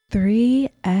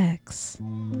3X.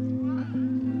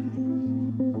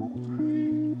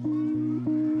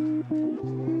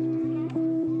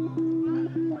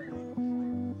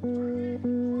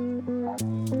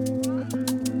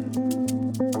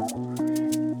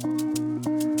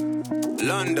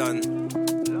 London.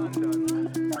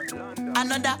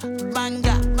 Another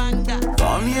banger.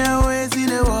 Come here, wait till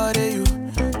the water you.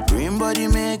 Green body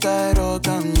make I rock,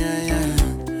 yeah.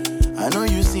 I know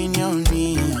you seen on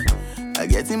me. I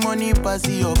get the money pass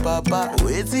your papa.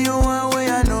 Wait till you want way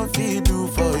I know feel do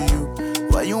for you.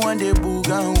 Why you want the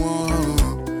boogan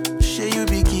one? Share you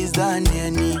be kiss than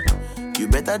any. You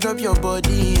better drop your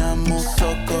body and move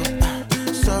sucker.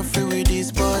 Suffer with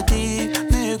this body.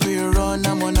 Make we run,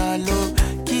 I'm on a low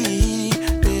key.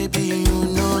 Baby, you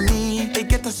know me. They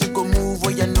get us to go move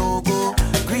where you no go.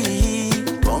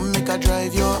 Green. Come make a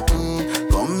drive your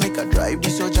come make a drive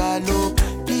this your jalo.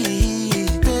 Please,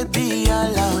 baby,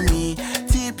 allow me.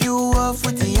 Tip you off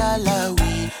with the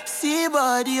alawi. See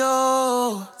body,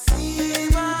 oh. See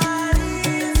body,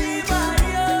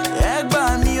 oh. Egg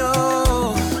by me,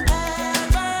 oh.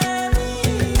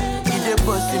 Ide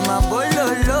boss in my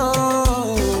bololo.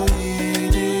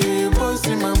 Ide boss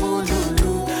in my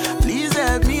bololo. Please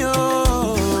help me,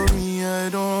 oh. Me, I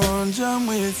don't jam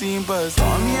waiting, but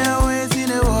come here waiting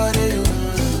the water, you.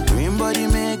 Green body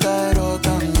make I rock,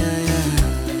 yeah.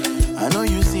 I know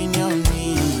you seen on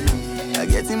me. I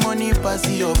get the money pass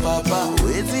your papa.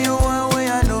 Wait till you want way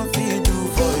I know feel do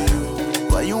for you.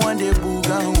 Why you want the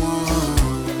boogan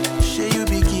one? Share you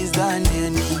be kiss than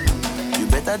any. You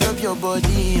better drop your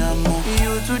body and move.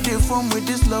 You to the phone with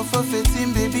this love for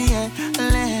 15, baby, and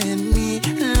lend me.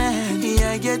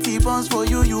 Yeah, I get the bounce for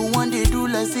you. You want they do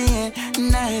like say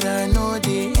night I know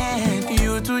the end.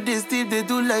 You to the steep they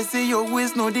do like say your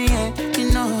waist know the end.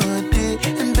 You know the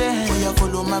bend. Oh yeah,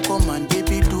 follow my command,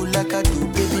 baby, do like I do,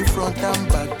 baby, front and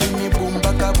back. Give me boom,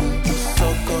 back a boom.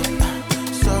 Sucker,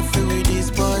 suffer with this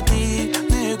body.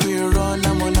 Make we run,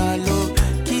 I'm on a low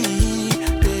key.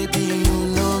 Baby, you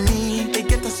know me. They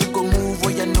get us to go move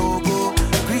where you no go.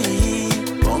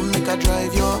 Green, come make a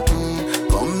drive your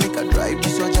come make a drive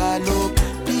this your jalo.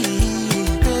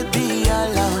 Please, baby,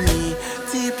 allow me.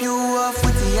 Tip you off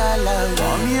with the alawi.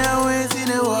 Come here, wait in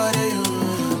the water, you.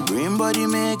 Green body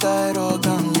make I rock,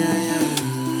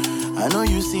 yeah. I know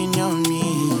you seen on me.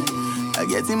 I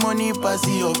get the money pass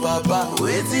your papa.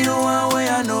 Wait till you want way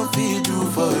I know feel do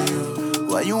for you.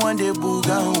 Why you want the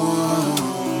boogan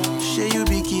one? Share you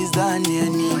be kiss than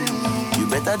any. You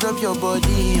better drop your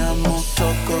body and move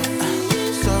sucker.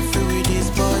 Suffer with this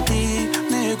body.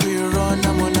 Make we run,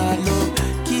 I'm on a low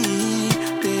key.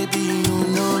 Baby, you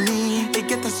know me. They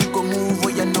get us to go move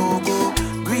where you no go.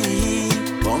 Green,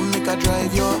 come make a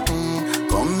drive your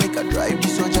come make a drive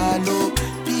this your jalo.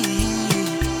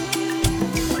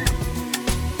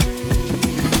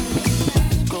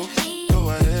 Go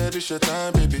ahead, it's your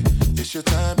time, baby. It's your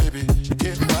time, baby.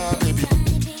 Get my baby.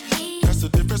 That's the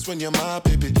difference when you're my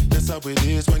baby. That's how it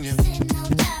is when you.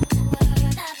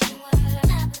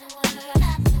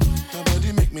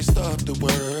 Nobody make me stop the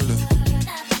world.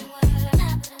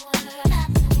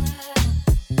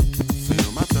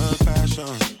 Feel my thug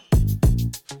passion.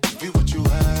 Be what you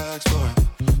ask for.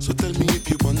 So tell me if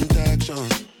you want action.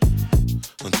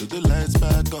 Until the lights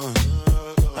back on.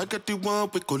 I got the one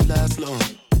we could last long.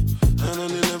 And on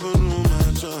the living room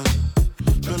mansion.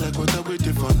 Feel like what I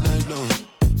waited for night long.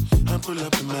 I pull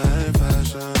up in my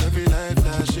fashion. Every light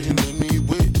flashing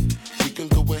anyway. We can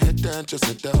go ahead and just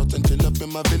head out and chill up in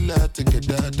my villa to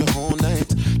get out the whole night.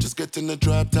 Just get in the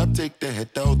drop top, take the head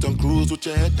out and cruise with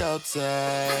your head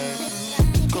outside.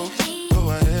 Go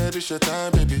ahead, it's your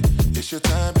time, baby. It's your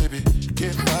time, baby.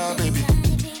 Get my baby.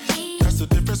 That's the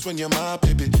difference when you're my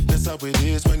baby. That's how it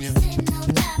is when you.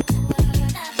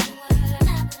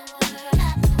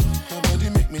 Nobody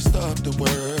make me stop the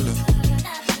world.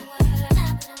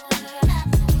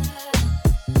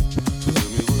 So tell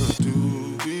me, what do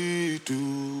we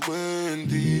do when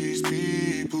these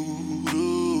people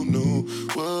don't know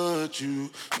what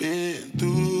you've been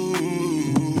through?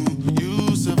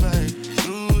 You survive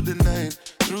through the night,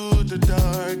 through the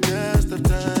darkest of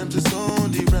times. It's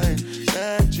only right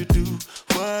that you do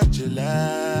what you like.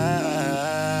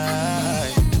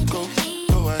 Go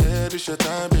ahead, it's your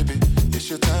time, baby. It's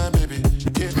your time, baby.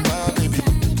 Get my baby.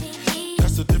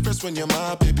 That's the difference when you're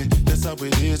my baby. That's how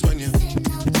it is when you.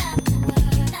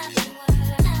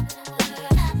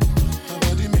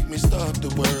 Nobody make me stop the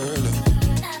world.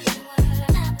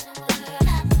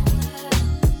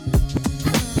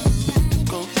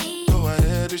 Go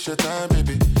ahead, it's your time,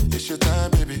 baby. It's your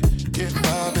time, baby. Get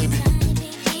my baby.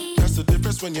 That's the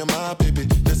difference when you're my baby.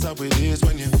 That's how it is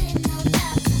when you. When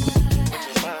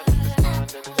you're my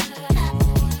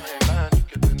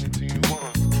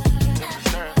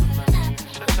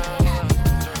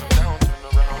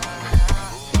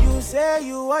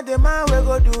want the man we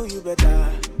go do you better.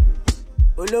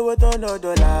 Olowo to no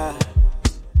dollar.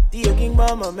 The king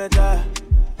mama meta.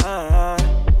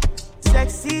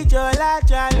 Sexy jola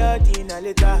jalo dina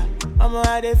later. I'ma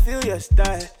how they feel your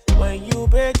style when you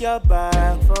break your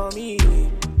back for me.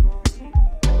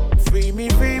 Free me,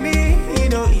 you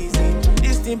know easy.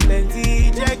 This thing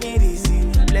plenty, check it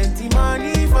easy. Plenty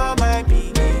money for my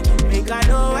piggy. Make I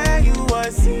know where you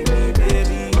want see me,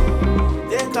 baby.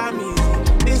 Take come easy.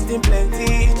 This thing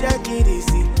plenty, check it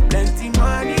easy. Plenty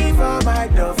money for my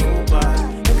duffel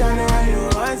bag. Make I know where you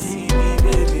want see me,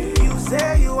 baby. You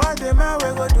say you want the man, we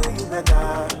go do you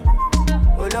better.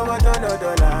 Olowo to no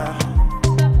dollar.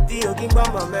 Dio king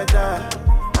bamba meta.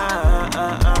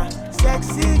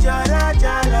 Sexy jala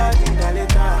dina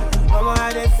later. Mama,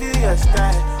 how they feel your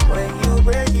style when you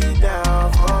break it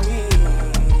down for me.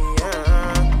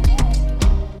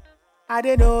 I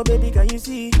don't know, baby, can you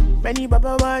see? Many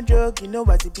baba want joke, you know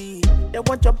what it be. They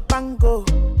want your bango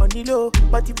on the low,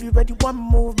 but if you ready one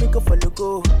move, make a follow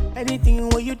go. Anything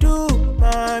what you do,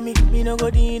 mommy, me no go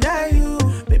deny you.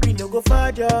 Baby, no go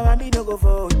for job, and me no go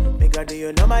for. Make I do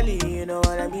you normally, you know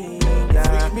what I mean?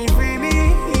 Yeah. Free me,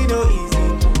 you know easy.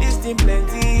 This thing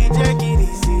plenty, check it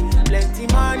easy. Plenty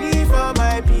money for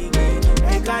my piggy.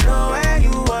 Make I know where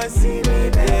you want see me,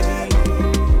 baby.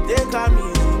 They come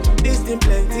easy. This thing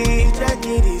plenty, check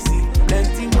it easy.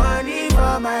 Plenty money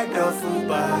for my duffel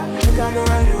bag. Make I know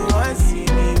where you want see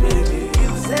me, baby.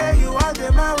 You say you want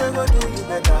the man, we go do you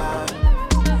better.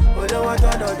 Olowo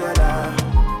to no dollar.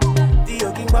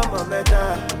 Dio king bamba meta.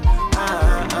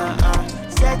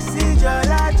 Sexy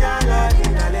jala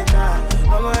dina later.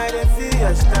 Mama, how they feel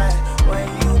your style when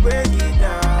you break it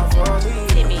down for me.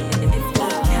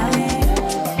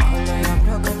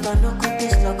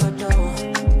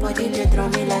 Body they draw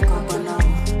me like a bono.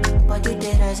 Body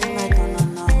they rise in my tono.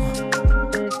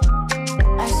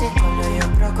 I say color your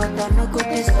crocodile, no good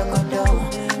this locodo.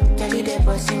 Tell you they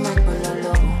bossy my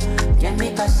pololo. Ya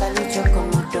make a salute your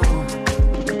comodo.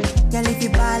 Tell if you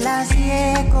balance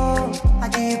echo, I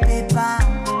give you paper.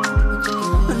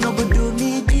 No go do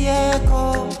me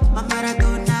Diego, my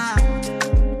Maradona.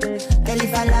 Tell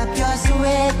if I lap your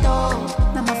sueto,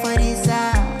 Mama Farisa.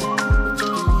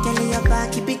 Tell your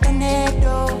back, keep it connected.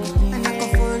 And I can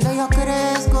follow your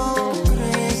Cresco.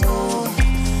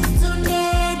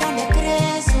 Today, down the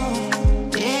Cresco.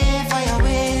 Play for your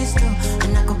waist,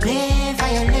 and I can play for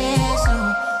your lace.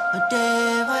 A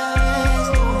day for your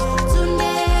waist.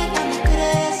 Today, down the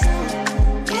Cresco.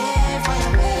 Play for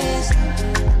your waist, I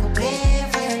can play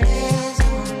for your lace.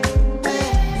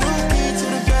 You get to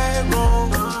the bedroom.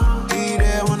 Be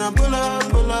there when I pull up.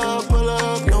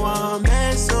 No, I'm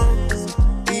messing.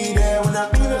 When I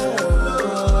pull up,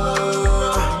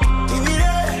 leave it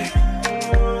there.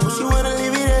 Oh, she wanna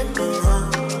leave it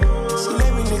there. So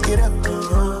let me lick it up.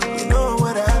 You know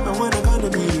what happened when I come to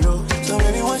be low. So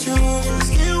baby, what you want?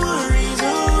 Still one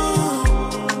reason.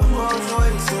 I'm on the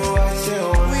way, so I say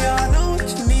we all know what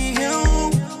you need.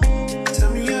 Tell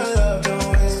me your love, don't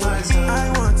waste my time. I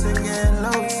want to get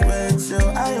low, sweat you.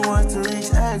 I want to reach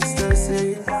ecstasy.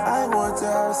 I want to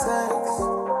have sex.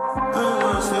 I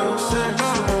want to have sex.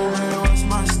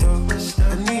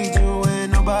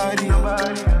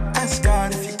 Ask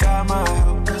God if you got my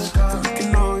help. If you can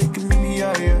know, you can meet me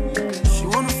out here. She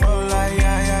wanna fall like,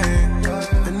 yeah.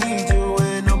 I need you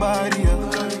and nobody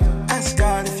else. Ask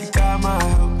God if you got my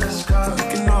help. If you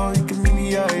can know, you can meet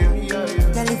me out here.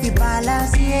 Tell if you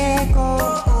balance echo,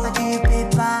 I give you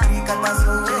paper.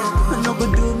 No go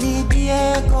do me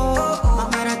Diego, my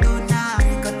Maradona.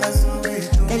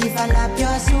 Tell if I lap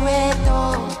your sueto,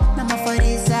 Mama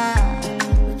Farisa.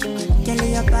 Tell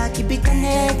your back, keep it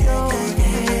connected.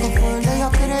 Follow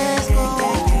your Cresco.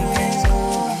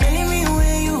 Telling me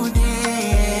where you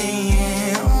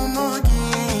there, oh my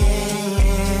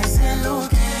day. Say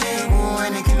look, oh,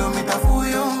 and a kilometer for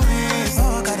your waist.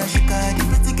 Oh, gotta shake it,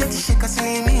 but get shake,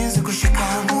 say me is go shake.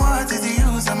 What is the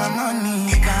use of my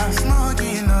money? I'm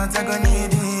smoking, not I gonna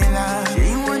need it.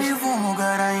 She want you for more,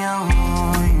 God, I am.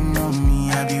 You know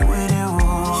me, I be with you.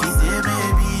 She say,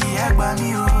 baby, I got me,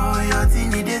 oh, your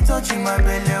thing, they touching my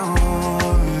belly, oh.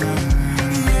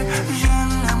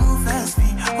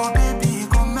 Oh baby,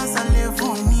 come as I live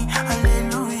for me.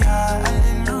 Hallelujah.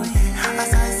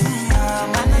 As I see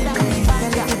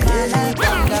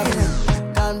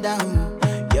calm down.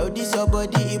 Yo, this your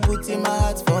body, it puts in my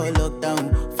heart for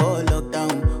lockdown. Oh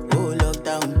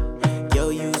lockdown. Yo,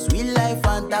 you sweet life,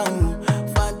 phantom.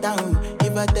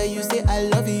 If I tell you say I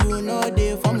love you, no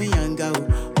day for me, young girl.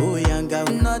 Oh young girl,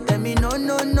 no tell me no.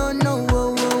 Oh.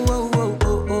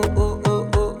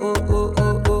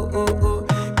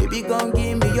 Baby, gon'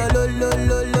 give me your lo.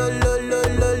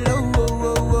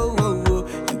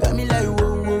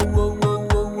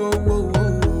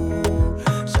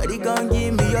 gon'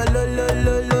 give me your lo lo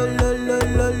lo lo lo lo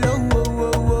lo lo wo wo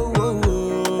wo wo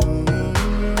wo.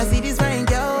 I see this fine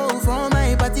girl from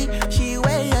my party, she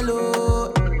wear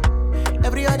yellow.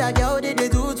 Every other girl they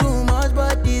do too much,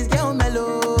 but this girl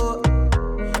mellow.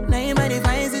 Now in my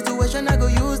fine situation, I go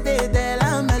use they tell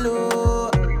I'm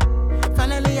mellow.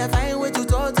 Finally I find way to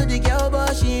talk to the girl,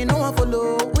 but she ain't no one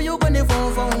follow. Who you gonna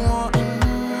phone for one?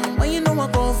 When you know I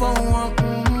come for one,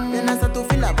 then I start to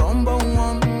feel a bum bum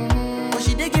one. But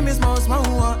she dey give me small small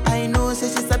one. I know say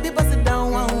she sabi pass it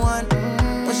down one one.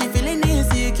 But she feeling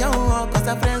insecure one, cause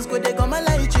her friends go they go my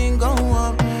light ring go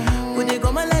on, go they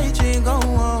go my light ring go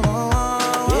on.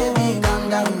 Baby calm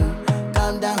down,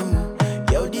 calm down.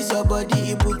 Yo this your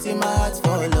body, it puts in my heart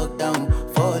for lockdown,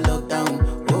 oh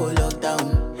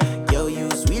lockdown. Yo you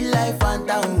sweet life,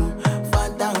 phantom,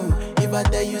 phantom. If I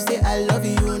tell you say I love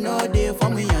you, you know they for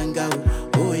me young girl,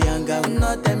 oh young girl.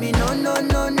 No tell me no no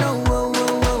no no, oh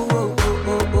oh oh oh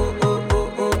oh oh oh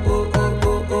oh oh oh oh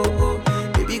oh oh oh.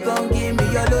 Baby gon' give me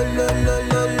your lo lo lo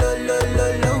lo lo lo lo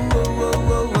lo, oh oh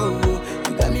oh oh oh.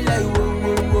 You got me like whoa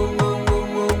whoa whoa whoa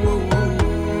whoa whoa whoa.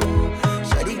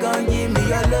 Shawty gon' give me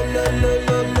your lo lo lo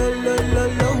lo lo lo lo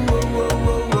lo, oh oh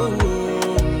oh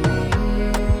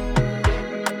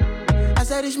oh.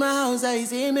 As I reach my house, I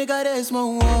see me got a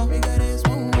small wall.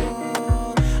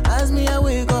 As me I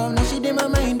wake up, now she did my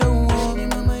mind don't walk.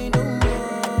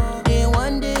 Day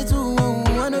one, day two,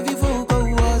 one of you folk go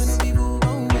was.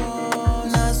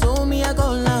 Now so me I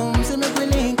go down, see me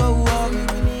willing go walk.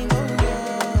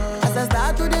 As I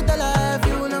start to the tell her,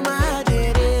 you know my heart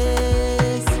it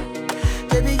is.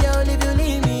 Baby girl, if you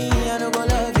leave me, I don't go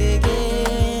love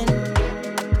again.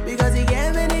 Because you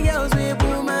gave many girls we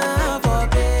put my heart for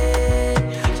pain.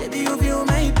 Baby, you feel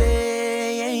my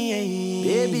pain.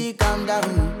 Baby, calm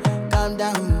down, calm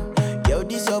down. Yo,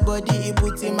 this your body, it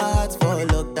puts in my heart for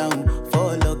lockdown,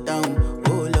 oh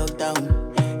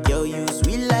lockdown. Yo, you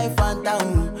sweet life,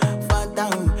 phantom,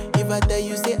 phantom. If I tell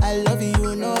you say I love you,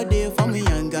 you know they for me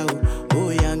young girl, oh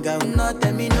young girl. No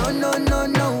tell me no no no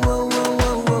no, oh oh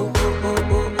oh oh oh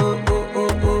oh oh oh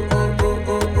oh oh oh oh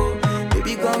oh oh.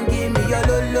 Baby gon' give me your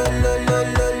lo lo lo lo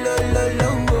lo lo lo lo,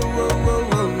 oh oh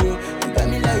oh oh. You got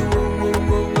me like whoa whoa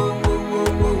whoa whoa whoa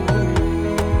whoa whoa.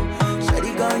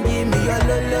 Shawty gon' give me your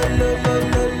lo lo lo lo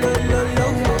lo lo lo lo,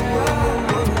 oh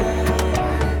oh oh oh.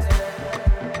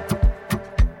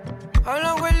 How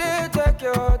long will it take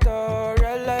you to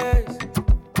realize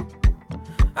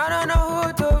I don't know who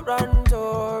to run to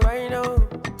right now?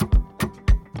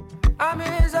 I'm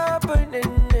is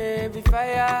opening every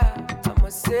fire. I'm a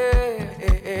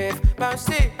safe, but I'm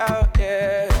still out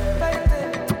there.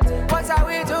 What are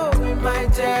we doing, my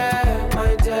dear,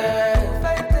 my dear?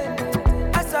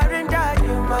 I surrender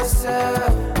you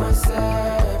myself.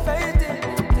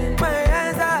 My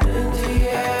hands are in the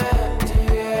air.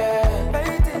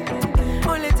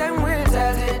 Only time will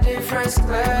tell the difference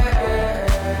clear.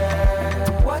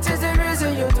 What is the reason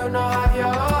you do not have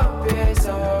your own peace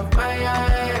of mind?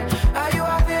 Are you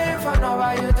having fun or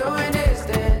are you doing this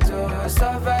thing to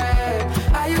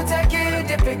survive? Are you taking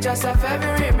the pictures of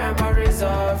every memories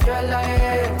of your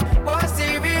life? What's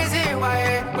the reason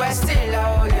why we're still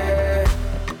out here?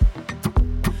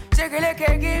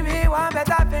 Chicken give me one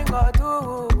better thing or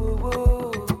two.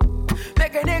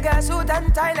 Make a nigga suit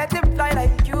and tie, let him fly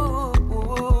like you.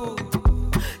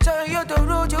 Show you the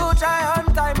road, you try on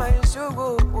time my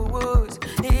shoes.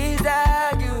 Is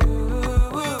that you?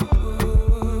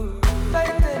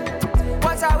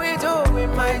 What are we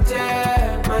doing, my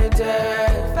dear, my dear?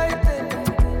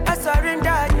 I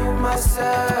surrender you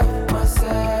myself.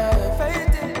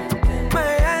 My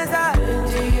hands are in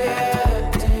the air.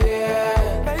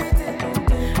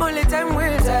 Only time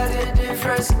will tell the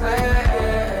difference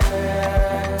clear.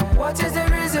 What is the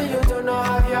reason you do not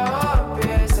have your own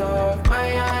peace of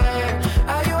mind?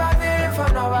 Are you having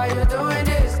fun or are you doing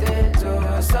this thing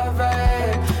to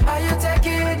survive? Are you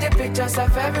taking the pictures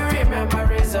of every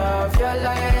memories of your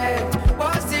life?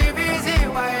 What's the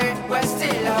reason why we're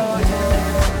still out here?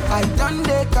 I done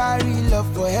they carry love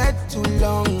for head too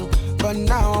long, but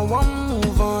now I won't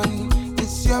move on.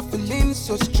 This your feeling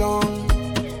so strong.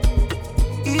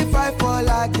 If I fall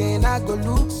again, I go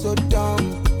look so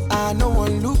dumb. I no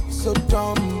one look so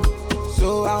dumb,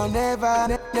 so I'll never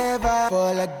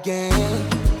fall again.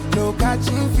 No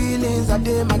catching feelings, I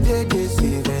did my day, they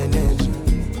save energy.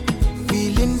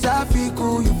 Feelings I feel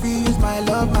cool, you feel use my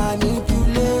love,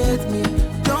 manipulate me.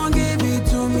 Don't give it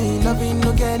to me, loving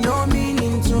no get no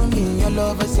meaning to me. Your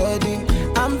love is sudden,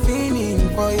 I'm feeling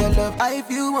for your love. I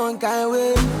feel one kind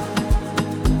way.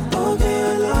 Okay,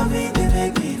 your loving, they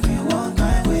make me feel one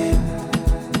kind way.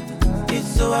 It's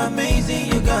so amazing,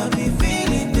 you got me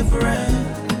feeling different.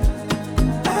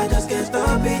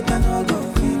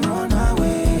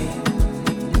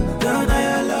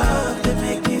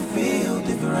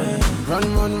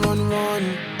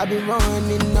 I've been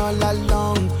running all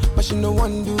along, but she no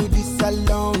one do this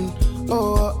alone.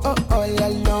 All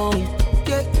alone.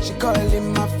 Yeah, she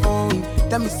calling my phone.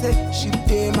 Tell me say she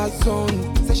did my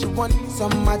zone. Say she want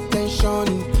some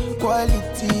attention,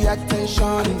 quality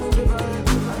attention.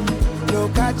 No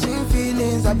catching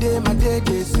feelings, I did my day,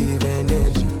 they save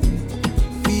energy.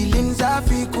 Feelings I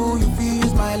feel cool, you feel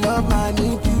use my love,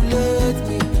 manipulate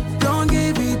me. Don't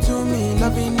give it to me,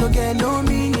 loving no get no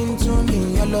meaning to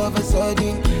me. All of a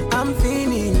sudden, I'm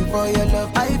feeling for your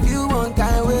love. I feel one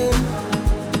kind way.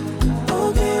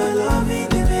 Okay, your loving,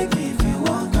 they make me feel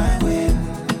one kind way.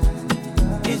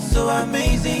 It's so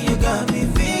amazing, you got me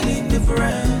feeling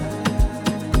different.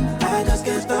 I just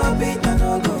can't stop it, I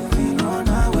don't go feel run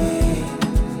away.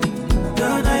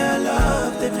 Girl, now your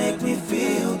love, they make me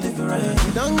feel different.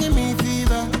 Don't give me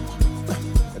fever.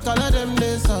 The color them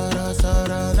they sorrow.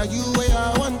 Now you way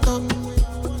I want to.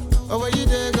 Oh, where you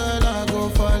there, girl, I go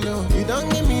follow. You don't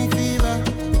give me fever.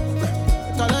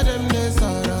 The color them they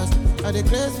sorrow. I dey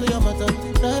craze for your matter,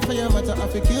 cry for your matter, I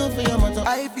feel kill for your matter.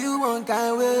 I feel one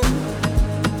kind way.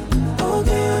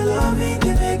 Okay, your loving,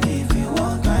 they make me feel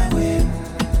one kind way.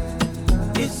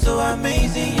 It's so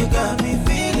amazing, you got me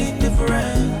feeling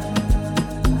different.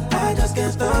 I just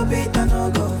can't stop it, I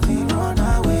no go feel run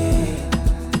away.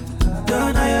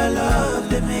 Girl, now your love,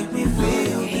 they make me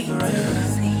feel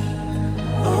different.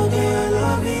 Okay, your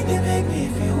loving, they make me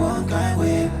feel one kind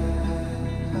way.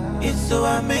 It's so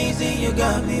amazing, you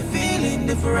got me feeling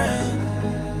different.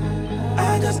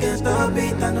 I just can't stop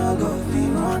it, I no go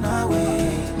feel run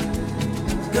away.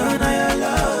 Girl, now your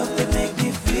love, they make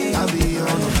me feel I'll be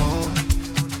on the phone,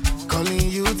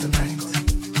 calling you tonight.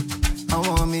 I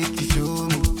wanna make you show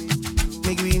me,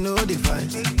 make we know the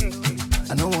fight.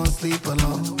 I don't wanna sleep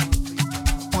alone,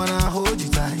 wanna hold you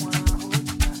tight,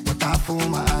 but I fool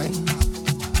my eyes,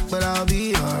 but I'll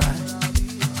be alright.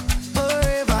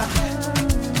 Forever,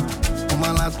 on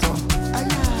my laptop,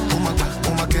 on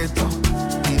my keto,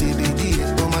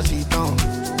 on my sheet on.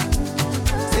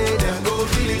 Say them go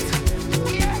feel it,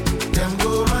 them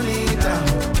go run it down,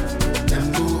 them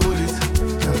go hold it,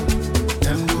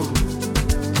 them go.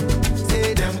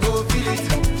 Say them go feel it,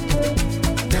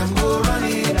 them go run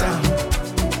it down,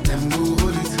 them go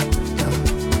hold it,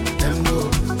 them go.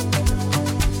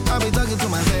 I be talking to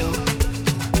myself,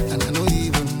 and I don't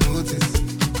even notice.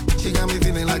 She got me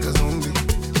feeling like a zombie,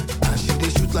 and she dey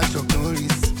shoot like Chuck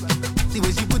Norris. The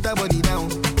way she put her body down,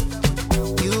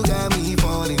 you got me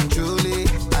falling truly.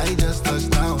 I just touched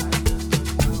down.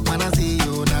 When I see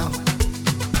you now,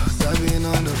 so I've been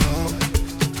on the phone,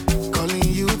 calling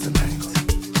you tonight.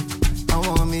 I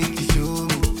wanna make you show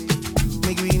me,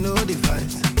 make we know the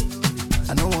fight.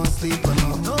 I don't wanna sleep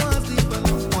alone,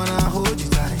 wanna hold you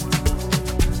tight.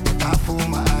 I fool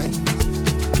my eyes,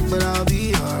 but I'll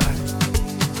be alright.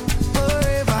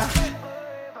 Forever,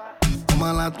 on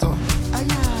my laptop,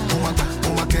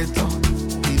 on my keto,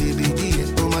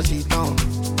 on my sheet on.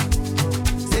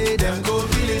 Say them go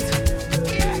feel it,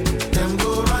 them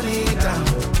go run it down,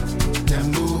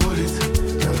 them go hold it,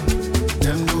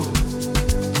 them go.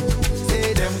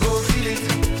 Say them go feel it,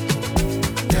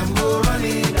 them go run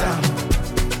it down,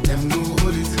 them go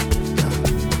hold it,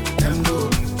 them go.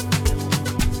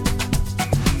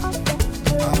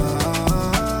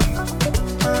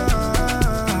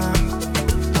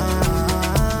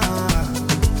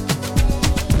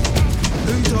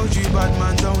 Who told you bad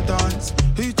man don't dance?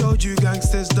 Who told you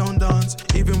gangsters don't dance?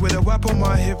 Even with a whip on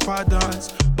my hip I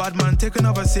dance. Bad man take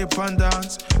another sip and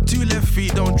dance. 2 left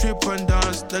feet don't trip and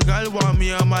dance. The girl want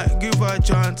me, I might give her a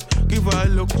chance. Give her a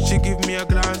look, she give me a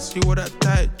glance. You wore that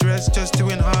tight dress just to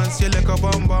enhance. You like a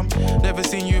bum bum. Never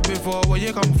seen you before, where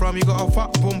you come from? You got a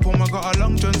fat pum pum, I got a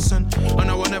long Johnson. I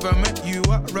know I never met you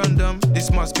at random.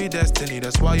 This must be destiny,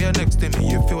 that's why you're next to me.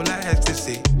 You feel like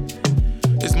ecstasy.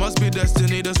 This must be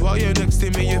destiny, that's why you're next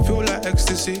to me. You feel like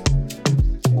ecstasy.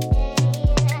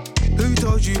 Who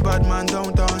told you bad man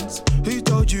don't dance? Who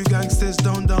told you gangsters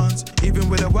don't dance? Even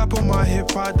with a whip on my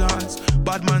hip I dance.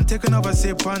 Bad man take another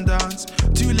sip and dance.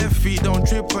 2 left feet don't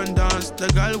trip and dance. The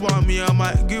girl want me, I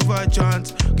might give her a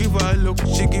chance. Give her a look,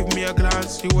 she give me a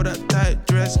glance. You wore that tight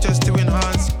dress just to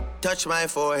enhance. Touch my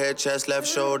forehead, chest, left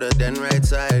shoulder, then right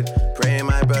side. Pray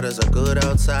my brothers are good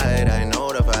outside. I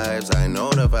know the vibes, I know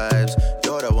the vibes.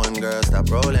 You're the one girl, stop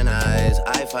rolling eyes.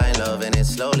 I find love and it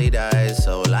slowly dies.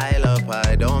 So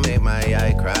lullaby, don't make my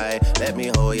eye cry. Let me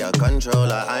hold your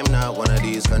controller. I'm not one of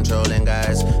these controlling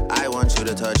guys. I want you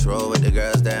to touch, roll with the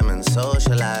girls, them and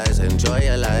socialize. Enjoy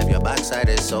your life, your backside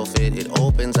is so fit, it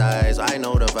opens eyes. I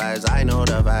know the vibes, I know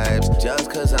the vibes. Just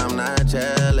cause I'm not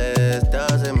jealous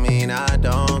doesn't mean I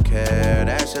don't care.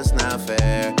 That's just not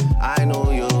fair. I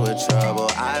knew you were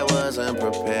trouble, I was wasn't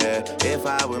prepared. If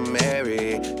I were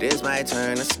married, this might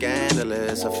turn a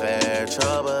scandalous affair.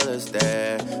 Trouble is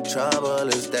there, trouble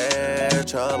is there.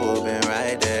 Trouble been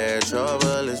right there,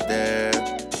 trouble is there.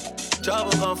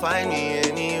 Trouble gon' find me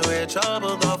anywhere.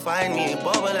 Trouble gon' find me,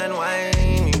 bubble and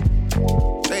whine me.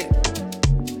 Hey.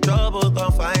 Trouble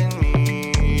gon' find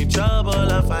me.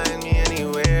 Trouble'll find me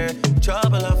anywhere.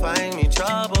 Trouble'll find me.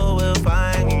 Trouble will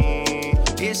find me.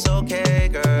 It's okay,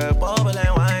 girl. Bubble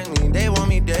and whine me. They want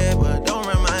me dead, but don't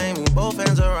remind me. Both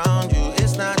hands around you.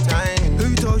 It's not time.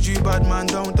 Who told you bad man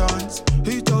don't dance?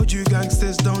 Who told you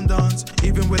gangsters don't dance?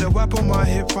 Even with a whip on my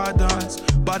hip, I dance.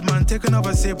 Bad man, take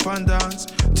another sip and dance.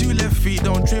 2 left feet,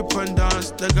 don't trip and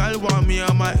dance. The girl want me,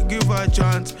 I might give her a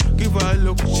chance. Give her a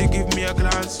look, she give me a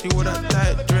glance. She wore that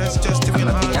tight dress just to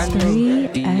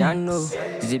enhance. Piano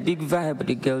is a big vibe, but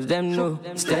the girls them know.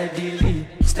 Steadily,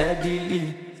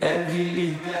 steadily,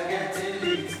 heavily.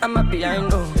 I'm a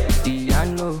piano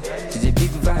is a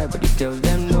big vibe, but the girls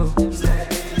them know.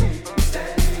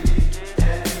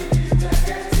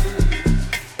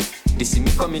 They see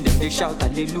me coming, them they shout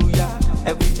hallelujah.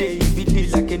 Every day it be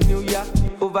like a new year.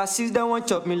 Overseas they want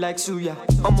chop me like suya.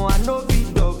 Omo I know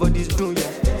big dog for this dunya.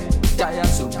 Tire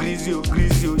so greasy, oh.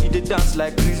 He dey dance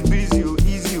like Chris Breezy, oh,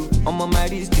 easy, oh. Omo my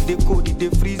wrist, they cold, they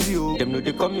freeze, oh. Them know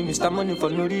they call me Mr. Money for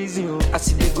no reason, oh. I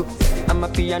see they go, I'm a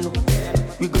piano.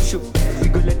 We go show, we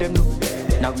go let them know.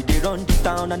 Now we dey run the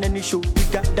town and any show.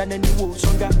 Bigger than any woe,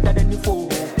 stronger than any foe.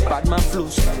 Bad man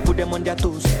flows, put them on their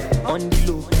toes. On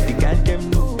the low, the girl them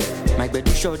know. My bed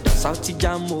is short, South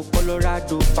Jamo,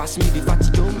 Colorado. Pass me the fatty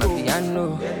jumbo.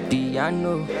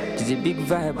 Piano, it's a big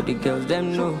vibe, but the girls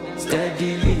them know.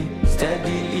 Steadily,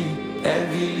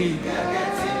 heavily.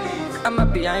 I'm a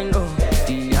piano,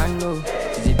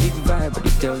 it's a big vibe, but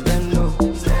the girls them know.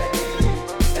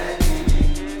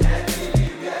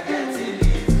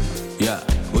 Yeah,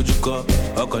 what you call?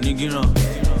 Okonigiran.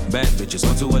 Bad bitches,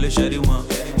 want to wale sherry one.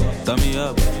 Turn me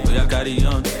up, we are carry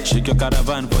on. Shake your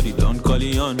caravan for the Don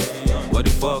Corleone. What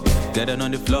the fuck? Get it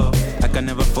on the floor. I can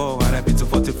never fall, I rap it to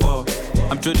 44.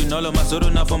 I'm trading all of my sorrow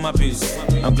now for my peace.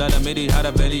 I'm glad I made it, had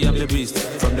a belly, I'm the beast.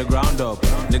 From the ground up,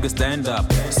 niggas stand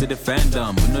up. See the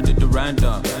fandom, we know the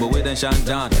random. But we then shine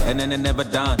down, and then it never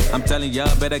done. I'm telling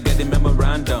y'all, better get the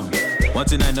memorandum. One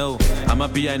thing I know, I'm a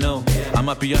piano.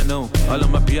 All of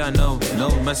my piano. No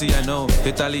Messi, I know.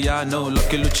 Italiano,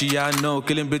 Lucky Luciano.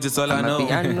 Killing bitches, all I know.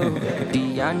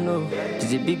 Piano,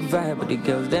 it's a big vibe, but the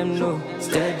girls them know.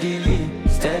 Steadily,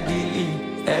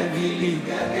 heavily.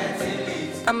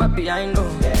 I'm a piano,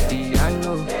 it's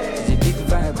a big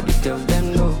vibe, but the girls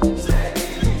them know.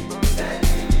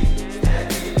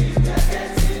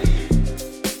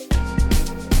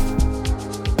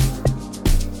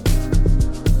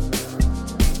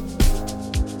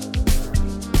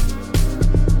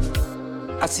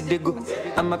 I see they go,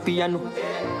 I'm a piano.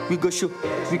 We go show,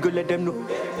 we go let them know.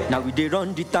 Now we dey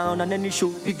run the town and any show.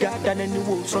 Bigger than any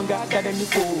woe, stronger than any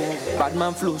foe. Bad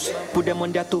man flows, put them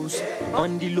on their toes.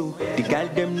 On the low, the girl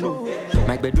them know.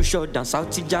 My bed do short down South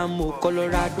Jamo,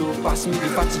 Colorado. Pass me the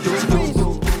fatty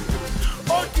jumbo.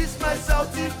 All this my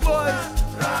Southie boys.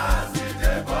 Rasi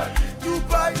de body,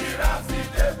 Dubai, Rasi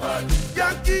de body,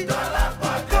 Yankee,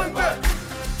 come back.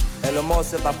 Elon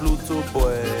Musk set a Pluto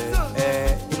boy.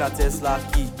 In a Tesla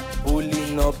key,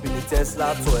 pulling up in the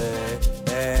Tesla toy.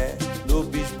 No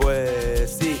beach boy,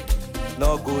 see,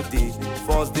 no go day.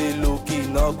 First day low key,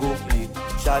 no go play.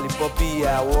 Charlie Poppy,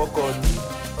 I walk on the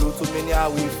Pluto mania,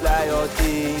 we fly all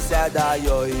day. Inside that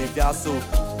yo, if ya so.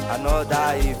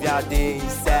 Another if ya day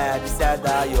inside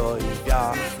that yo, if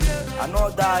ya.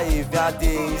 Another if ya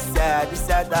day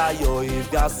inside that yo,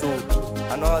 if ya so.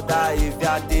 Another if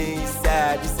ya day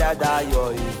inside that yo,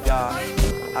 if ya.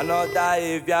 Another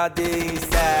if ya day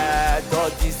inside, all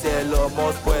this Elon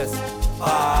Musk quest.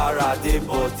 Para de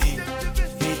body,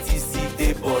 VTC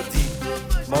de body,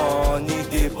 money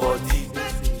de body.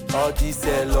 All this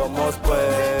Elon Musk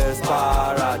quest.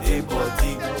 Para de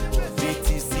body,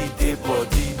 VTC de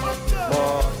body,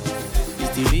 money.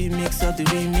 It's the remix of the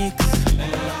remix.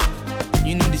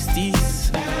 You know the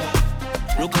steez.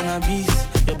 Rock on a beast.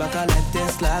 Your back are like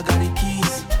Tesla, I got the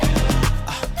keys.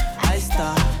 I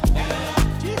star.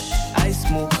 I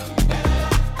smoke,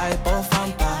 I puff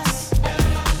and pass.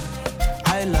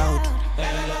 I loud,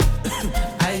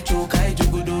 I choke, I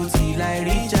jugudo till I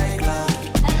reach I cloud.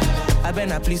 I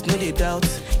better please no they doubt,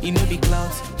 he know the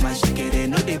clouds. My shikere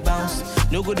no they bounce,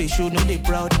 no go they show, no they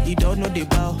proud. He don't know they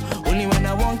bow, only when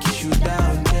I want kiss you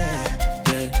down. Yeah.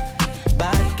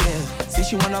 Bad girl, say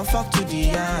she wanna fuck to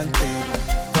the anthem.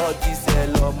 God this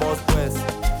Elon Musk quest.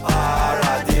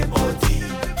 Para de body,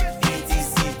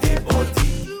 VTC de body.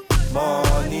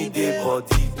 Money de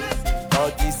body,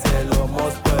 all this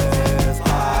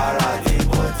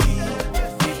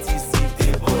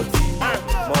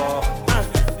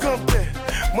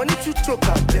Money to choke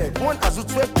and dead. One as a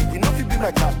 12 people, no fit be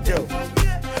my cartel.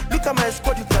 Look at my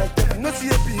squad, you can't tell. You know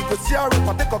CAP, you go see how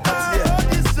I take a cat here.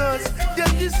 These ones, yeah,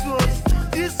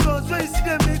 these ones, when you see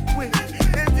them make way.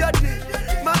 Every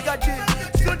day, maga day.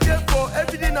 So therefore,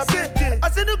 every day na big day. I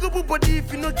say no go put body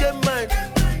if you no get mind.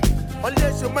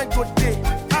 Unless your mind go day.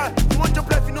 You want your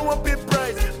life, you know what pay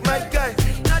price. My guy,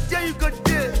 not there you go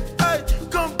there.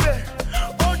 Come back.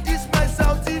 All this my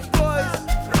Saudi boys.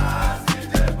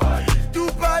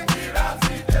 Dubai,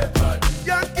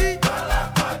 Yankee.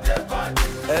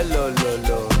 Hello,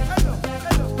 lolo.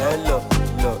 Hello,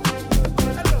 lo.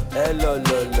 Hello,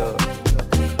 lolo.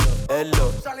 Hello,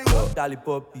 lo. Charlie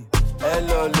Poppy.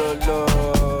 Hello, lolo.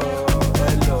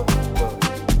 Hello, lo.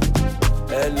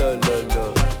 Hello, lolo.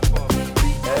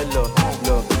 Hello,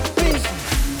 lo.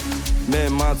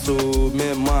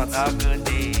 Men mat.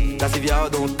 That's if y'all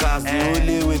don't cast. The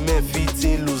only way men fit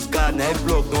in lose God. Now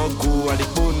block don't go and the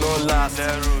phone don't last.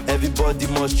 Everybody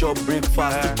must chop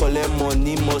breakfast. To collect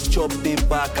money, must chop pay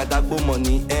back. I that go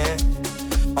money,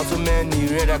 And so many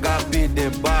red, I got paid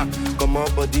them back. Come on,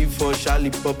 body for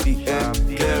Charlie Poppy,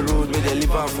 Clear road, may they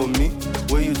live out for me.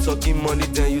 When you talking money,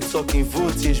 then you talking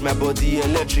voltage. My body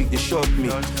electric, they shock me.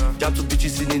 Jab to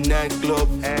bitches in the nightclub.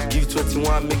 Give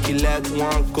 21, make it like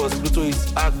one, cause Pluto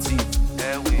is active.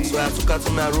 So I took her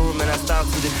to my room and I start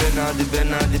to depend on la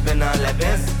baisse. Depend on la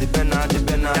baisse. Depend on the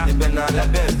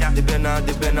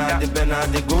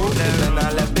go. Depend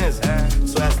on la baisse.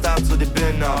 So I start to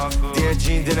depend now.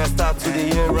 DNG, then I start to the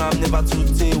year. I'm never too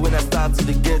tay when I start to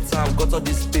the get time. Got all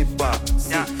this paper.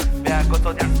 See, I got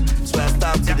all this. So I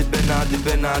start to depend on la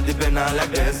baisse. Depend on la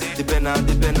baisse. Depend on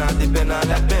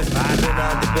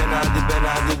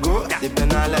the go.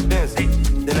 Depend on la baisse.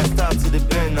 Then I start to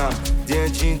depend now.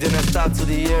 DNG, then I start to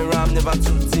the year. I'm never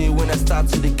too tay when I start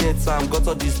to the get time. Got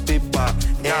all this paper.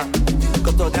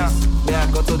 Got all this. I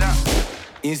got all this.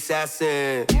 Inside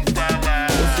say, don't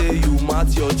say you mat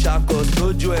your chakos,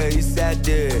 no joy inside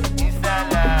there.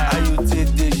 How you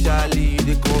take the Charlie, you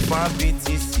the confirm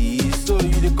BTC. So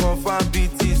you the confirm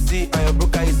BTC, and your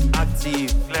broker is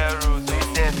active. Clear road, so you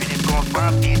say you the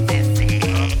confirm BTC.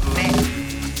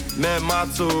 Men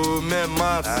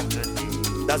mat.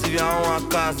 That's if you don't want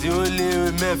cast, the only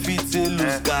way men fit to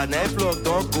lose God. Now block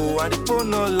don't go and the phone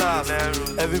no last.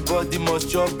 Everybody must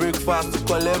chop breakfast. To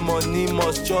collect money,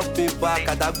 must chop pay back.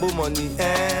 I that go money,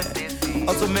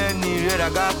 Also many red, I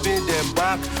got paid them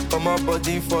back. Come on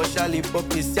body for Charlie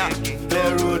Poppy,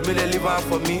 Clear road, may they live out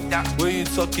for me. When you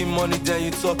talking money, then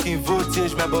you talking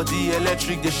voltage. My body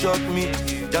electric, they shock me.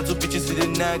 Got two bitches in the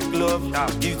nightclub.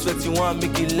 Give 21,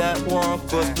 make it like one,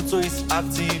 cause Pluto is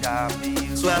active.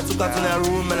 So I took her to my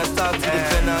room and I started to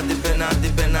depend on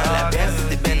la baisse.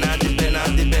 Depend on la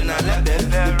baisse.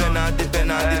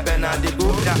 Depend on the go.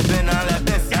 Depend on la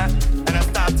baisse. And I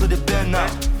start to depend now.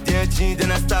 DNG,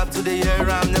 then I start to the year.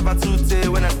 I'm never too tay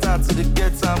when I start to the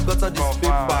get time. Got all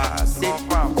this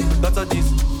paper. Got all this.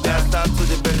 Then I start to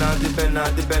depend on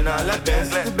la baisse.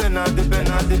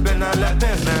 Depend on la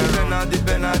baisse.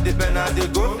 Depend on the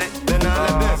go. Depend on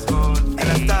la baisse. And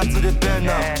I start to depend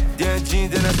now. DNG,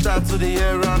 then I start to the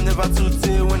year. I'm never too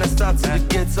tay when I start to the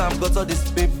get time. Got all this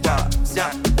paper.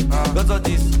 Got all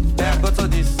this. Got all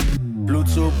this.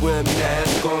 Pluto boy, in a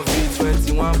S-Convit.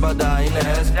 21 Bada in a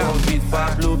S-Convit.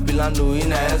 Pablo Pilano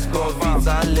in a S-Convit.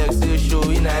 Alex Show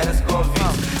in a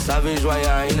S-Convit. Savage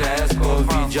Wire in a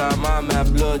S-Convit. Jama, my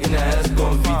blood in a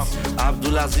S-Convit.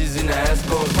 Abdulaziz in a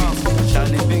S-Convit.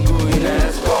 Charlie Bingo in a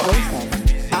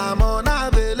S-Convit. I'm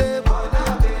unavailable.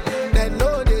 They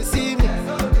know they see me.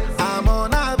 I'm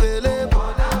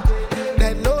unavailable.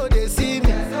 They know they see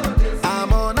me.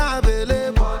 I'm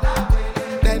unavailable.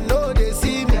 They know they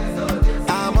see me.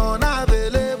 I'm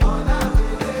unavailable.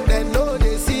 They know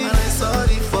they see me. And I'm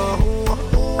sorry for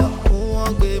who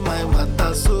won't be my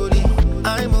matter. Sorry,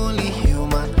 I'm only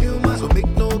human. So make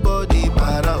nobody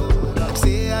para.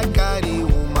 Say I carry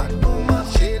woman.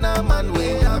 She na man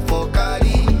way I for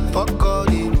carry. Fuck all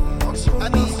the rumors. I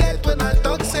mean that when I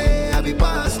talk say I be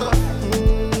pastor.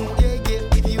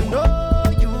 If you know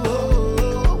you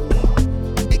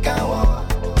it can walk.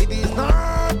 If it's not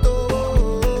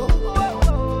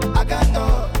I got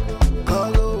talk. Go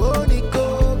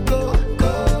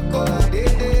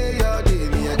Day your day.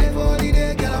 Me a day for the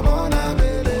day. Girl, I'm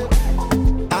unavailable.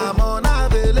 I'm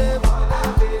unavailable.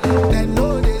 They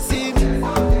know they see me.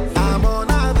 I'm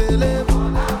unavailable.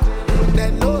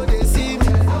 They know they see me.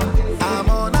 I'm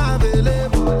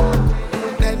unavailable.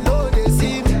 They know they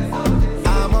see me.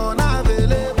 I'm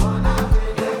unavailable.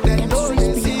 They know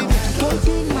they see me.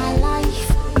 Getting my life,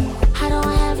 I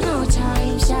don't have no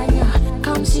time, Shania.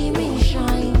 Come see me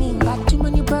shining. Got too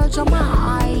many birds on my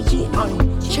IG.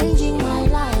 I'm changing my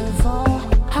life.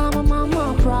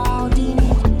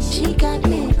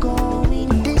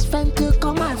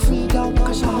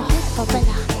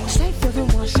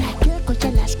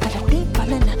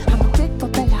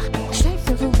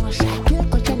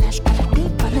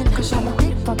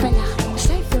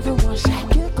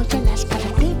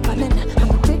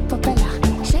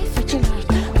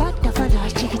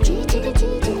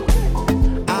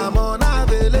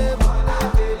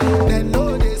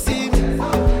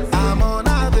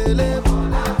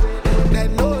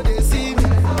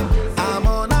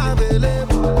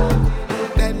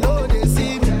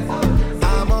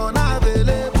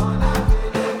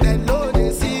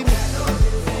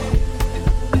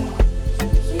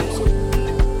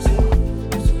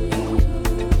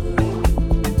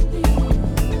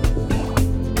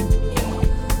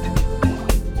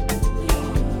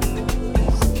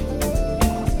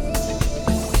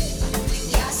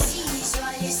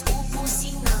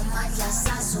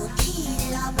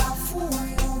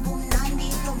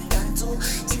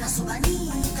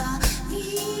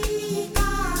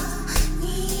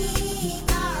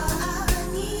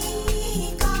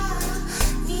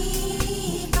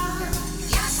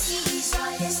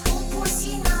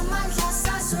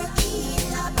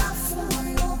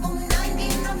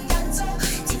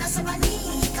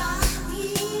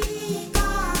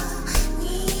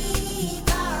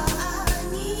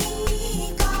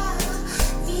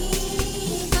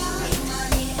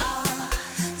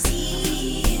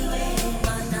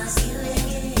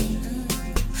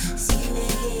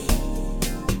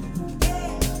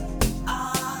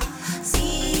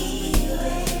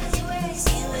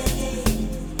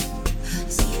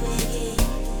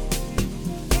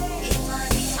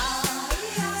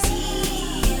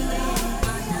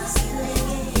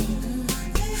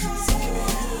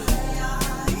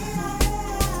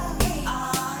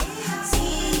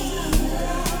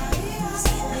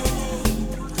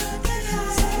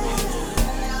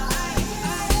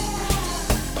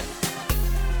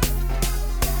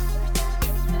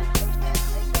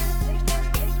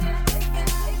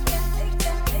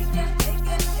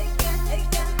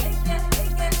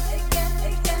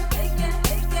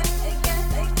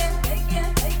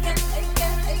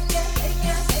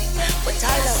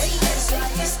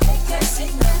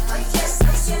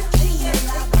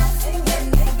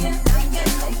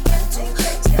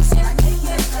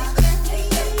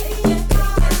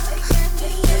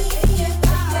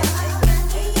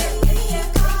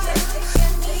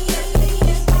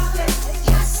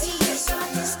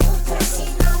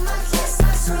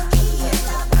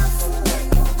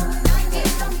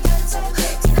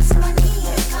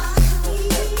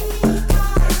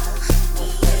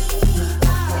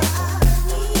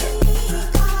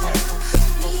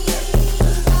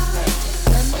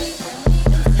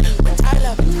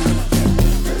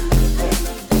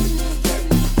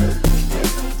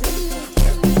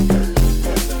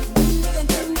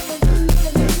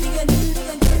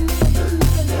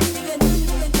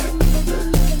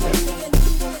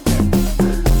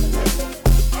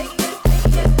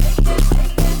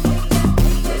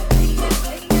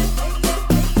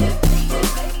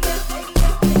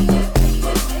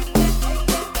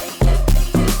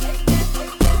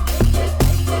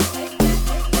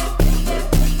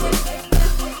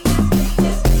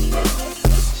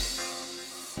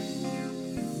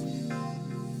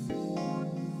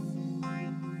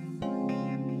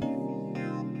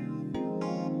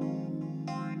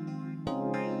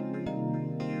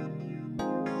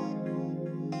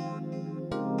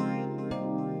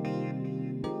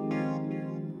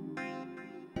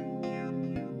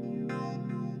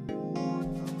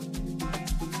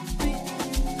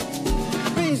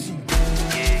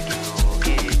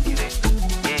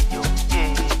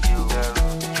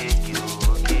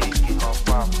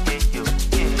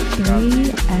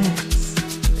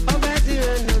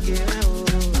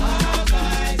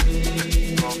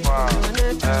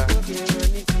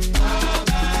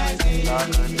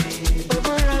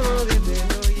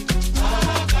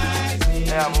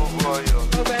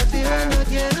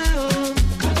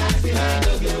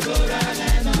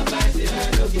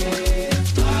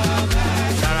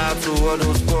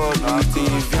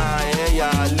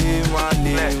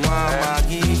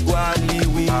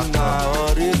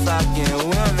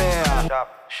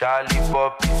 Charlie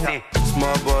Poppy, say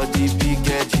small body, big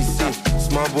edgy, say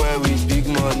small boy with big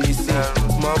money, say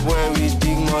small boy with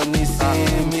big money, say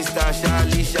Mr.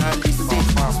 Charlie, say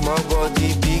small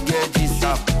body, big edgy,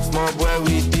 say small boy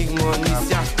with big money,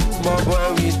 say small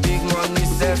boy with big money,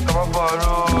 say come on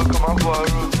for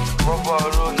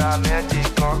road, now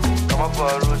magic, come on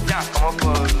for road, yeah, come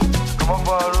on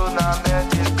for road, now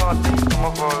magic, come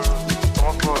on for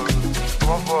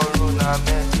road, now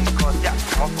magic, yeah,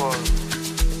 come on for road.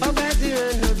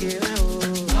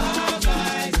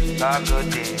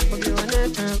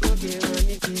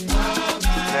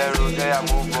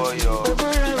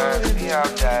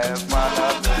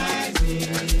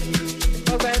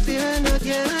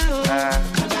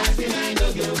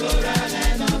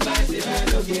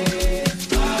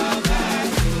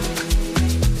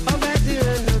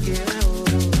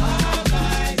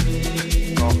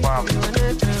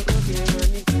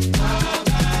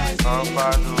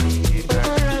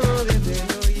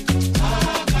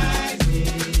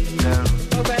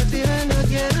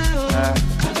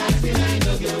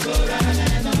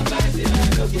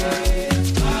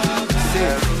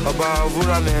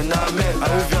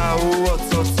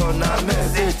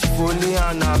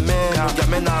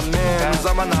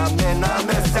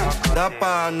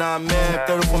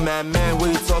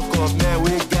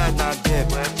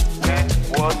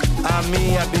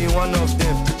 I be one of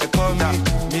them. They call me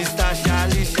Mr.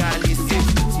 Charlie, say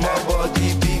small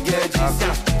body, big edgy,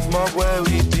 small boy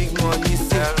with big money,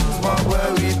 say small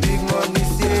boy with big money,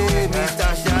 say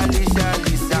Mr. Charlie,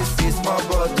 say small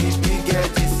body, big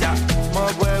edgy,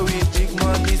 small boy with big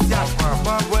money, say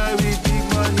small boy with big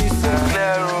money, say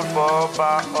clear road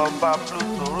for Oba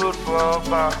Pluto, road for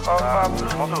Oba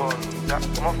Pluto.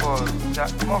 Come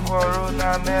on for road,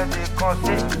 now magic, come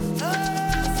say.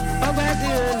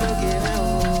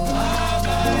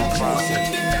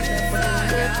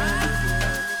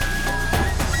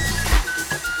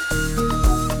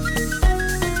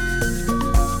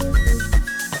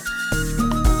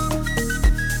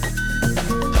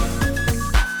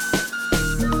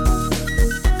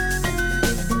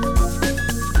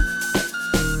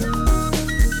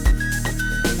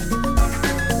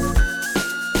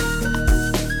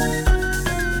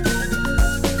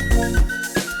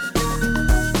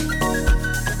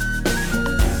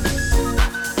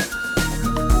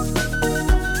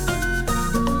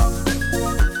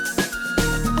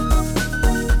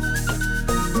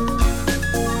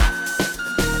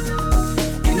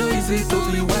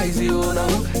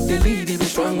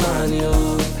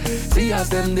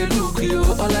 Them they look you,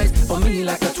 all eyes on me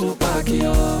like a Tupac,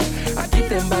 yo. I keep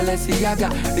them Balenciaga,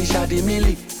 Richard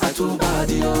Mille, and too bad,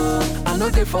 yo. I know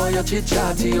they for your chit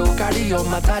chat, yo. Carry your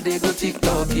matter, they go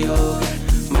TikTok, yo.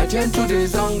 My gentle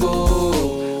days on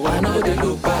go, I know they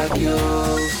look back,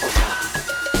 yo.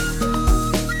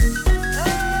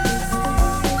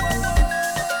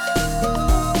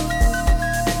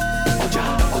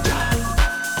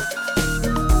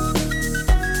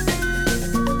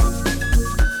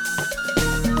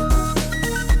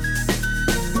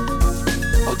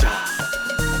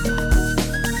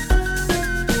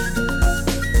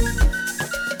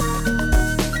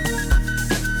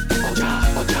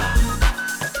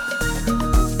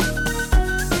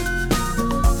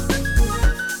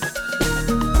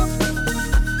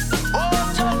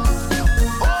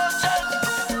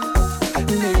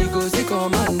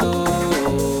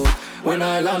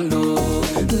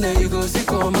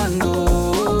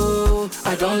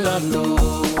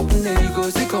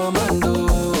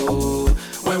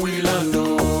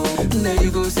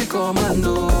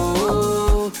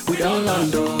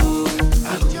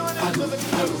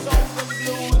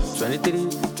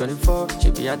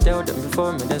 I tell them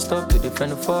before me, then stop to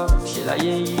defend the fall. She like,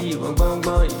 yeah, one bong,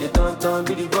 if they don't,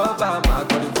 be the rubber, I'm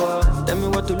going for. Tell me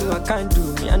what to do, I can't do.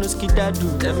 Me, I know skid that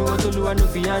do. Tell me what to do, I know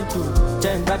beyond do.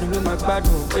 Jen, bad with my bad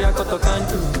room, boy, I got to can't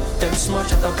do. Them small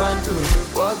shut up and do.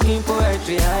 Walking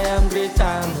poetry, I am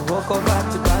greater. Walk over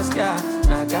to Basquiat.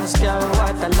 Now, Gaskia,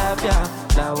 what I love ya.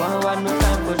 Now, one, no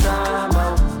time for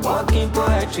drama. Walking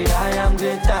poetry, I am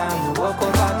greater. Walk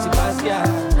over to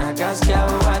Basquiat. Now, Gaskia,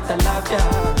 what I love ya.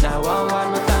 Now,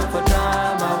 one, no time for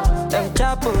drama. Them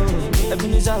chapo,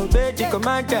 Ebenezer obey the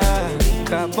commander.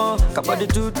 Carbon, carbon the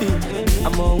duty.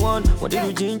 I'm on one, what did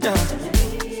you ginger?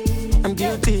 I'm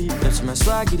guilty, that's my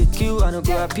swag, get the kill. I don't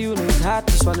go appeal, no it's hard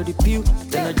to swallow the pill.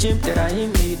 Then I gym, that I hit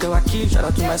me, though I kill. Shout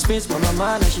out to my space, my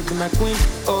mama, now she be my queen.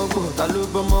 Oh go,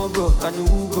 Taluba Mogo, I know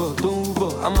Ugo, don't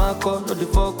Ugo. I'm a call, no the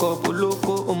fuck up,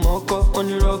 Oloko, Omoko,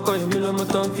 only rocker, you mill on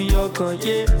ton for your con,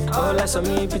 yeah. All I saw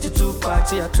me, pity too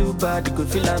party, I too bad. You could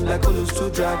feel I'm like Olos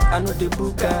too drag. I know the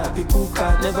booker, be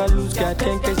cooker, never lose, God,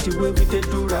 can't catch the way we they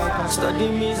do right. Study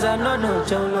me, I know,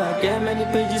 John, I get many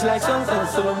pages like songs of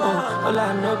Solomon. All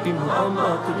I know be more.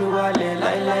 Could you wallet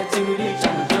like till we reach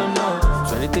and we don't know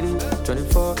 23,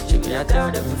 24, she can't tell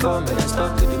them before. Man, I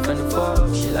stuck to the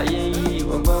 24. She like, yeah,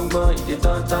 one bong, if they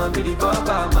don't be the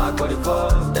baba, my body fall.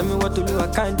 Tell me what to do, I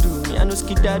can't do. Me, I know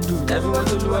skid that do. Tell me what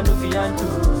to do, I know fi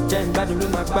do. Then bad do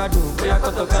my bad do. Boy, I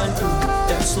got to can do.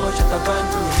 Them small shut up and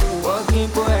do. Walking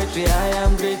poetry, I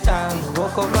am greater.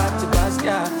 Walk over to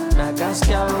Basquiat.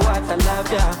 Nagaskia, what I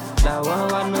love ya. Now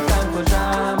one no time for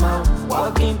drama.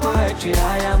 Walking poetry,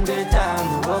 I am greater.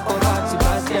 Walk over to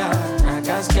Basquiat.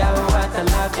 Nagaskia, what I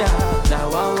love ya. Now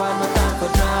one no time for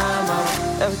drama.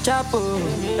 El Chapo,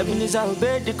 Ebenezer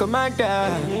obey the commander.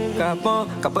 Capon,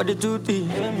 Capo the duty.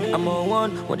 I'm on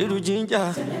one, what did you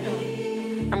ginger?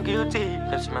 I'm guilty,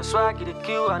 that's my swag, get the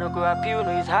kill. I don't go appeal,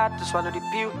 no it's hard to swallow the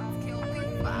pill.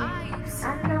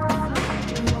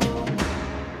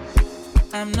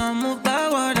 I'm not moved by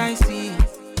what I see.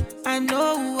 I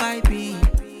know who I be.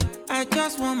 I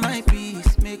just want my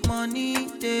peace, make money,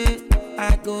 yeah.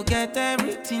 I go get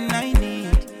everything I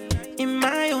need in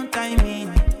my own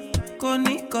timing.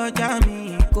 Koni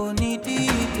kojami, koni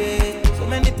delay. So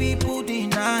many people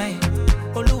deny.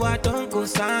 Oluwa don't go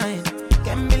sign.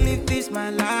 Can't believe this my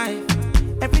life.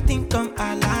 Everything come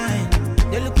align.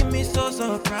 They look at me so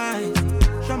surprised.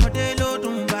 Shomode lo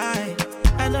don't buy.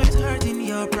 I know it's hurting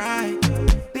your pride.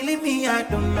 Believe me, I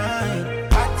don't mind.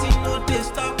 Party no they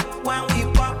stop when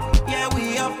we pop. Yeah,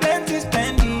 we have plenty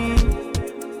spending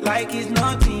like it's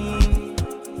nothing.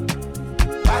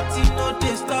 Party no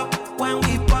they stop when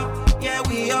we pop. Yeah,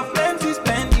 we have plenty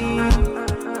spending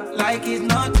like it's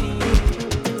nothing.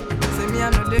 Say me, I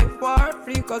know they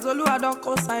worry, cause Oluwa don't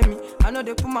consign me. I know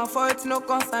they put my foot, no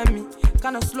consign me.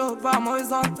 Kinda slow, but I'm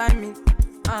always on timing.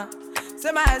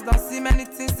 Say my eyes don't see many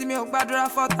things, see me oh bad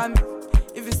for time.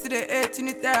 If you see the hate, you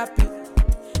need therapy.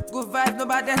 Good vibes, no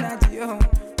bad energy, yeah.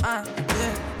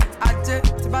 Aje,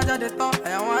 tibaja de ton,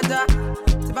 I want that.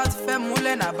 Tibaja fe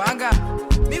mule na banga.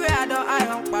 Me where I don't, I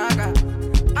on paraga.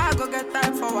 I go get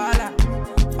time for wala.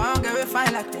 Found get we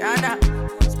fine like Rihanna.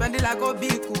 Spend it like go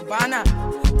big Cubana.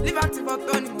 Live active for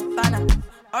Tony Montana.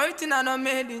 Original not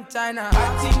made in China.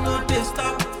 Party no they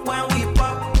stop when we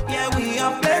pop. Yeah, we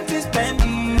have plenty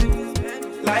spending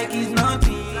like it's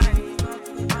nothing.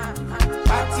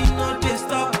 Party no they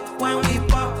stop when we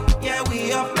pop. Yeah, we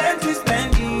have plenty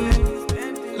spending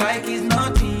like it's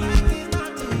nothing.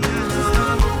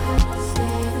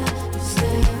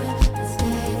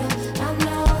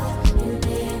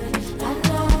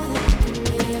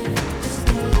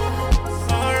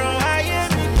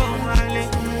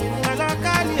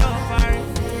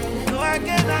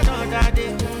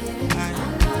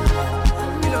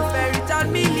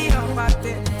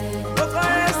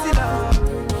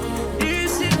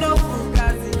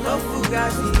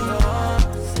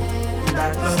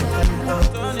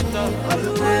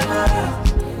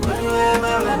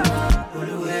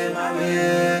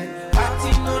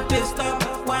 Party no they stop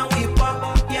when we pop.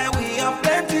 Yeah, we have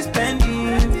plenty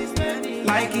spending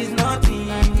like it's nothing.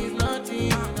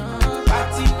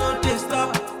 Party no they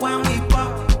stop when we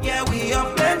pop. Yeah, we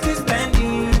have plenty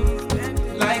spending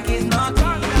like it's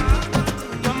nothing.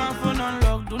 Got my phone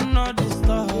unlocked, do not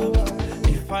disturb.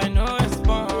 If I no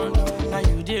respond, now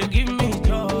you dey give me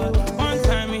joy. One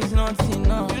time is not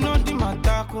enough. You know the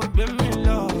matter could be me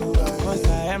love, cause I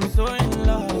am so in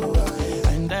love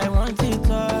and I want it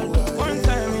all. One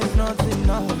time is not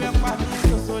enough.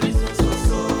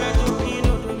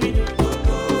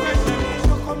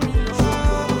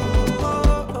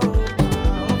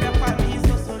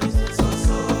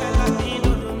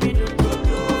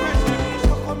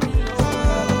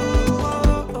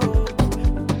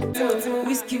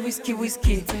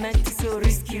 Whiskey. Tonight is so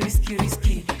risky.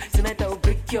 Tonight I will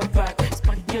break your back.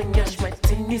 Spank your nyash, my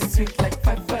thing is sweet like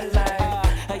 5 alive.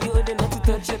 Are you old enough to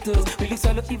touch your toes? Will you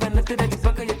swallow even nothing at the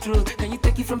back of your throat? Can you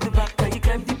take it from the back? Can you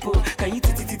climb the pole? Can you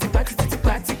titi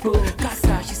party pole?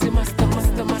 Casa, she say master. Give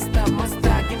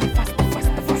me faster.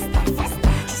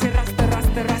 She say rasta.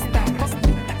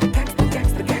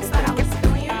 Gangsta.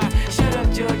 Shut up,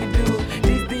 Joe, you do.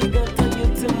 This thing gon' turn you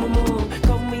to mumu.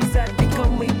 Come inside, they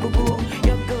come with boo boo.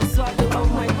 Your girl swallow all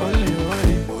my money.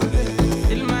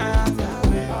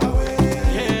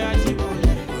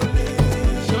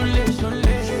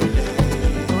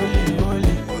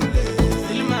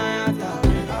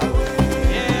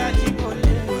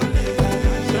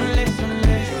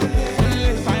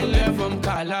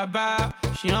 Baba,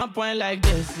 she on point like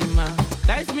Decima.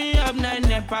 Light me up, nine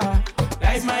nepa.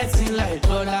 Light my thing like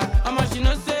dollar. How much she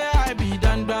know say I be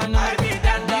done. I be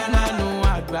done. No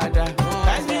I'd rather.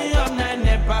 Light me up, nine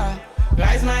nepa.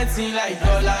 Rise my thing like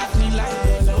dollar.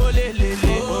 Oh le le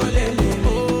le, oh le le le,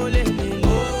 oh le le le,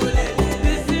 oh le le le.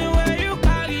 This is where you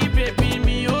carry baby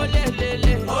me. Oh le le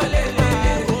le, oh le le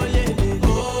le, oh le le le, oh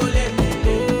le le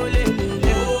le, oh le le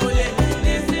le, oh le le.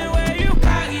 This is where you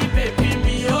carry baby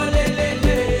me. Oh le le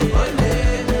le, oh le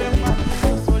le le.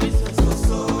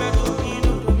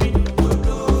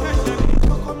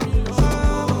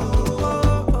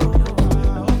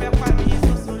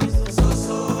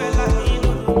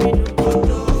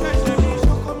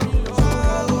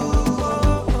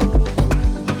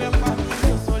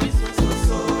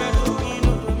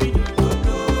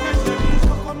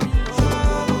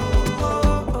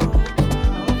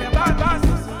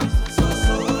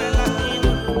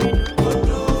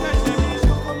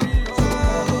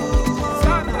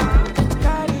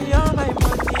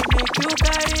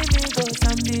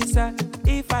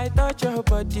 If I touch your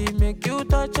body, make you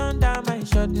touch under my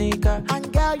short nigga.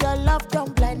 And girl, your love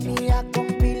don't blind me. I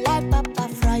can be like Papa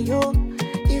Fryo.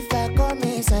 If I come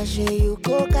in sachet, you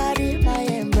go carry my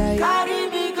embryo. Carry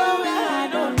me go where I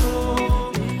don't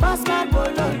know. Pass my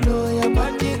bololo, your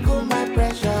body cool my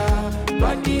pressure.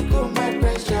 Body cool my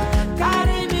pressure.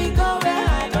 Carry me go where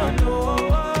I don't know.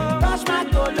 Touch my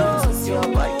tolos, your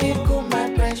body cool my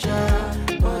pressure.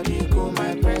 Body cool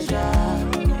my pressure.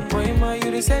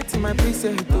 Set in my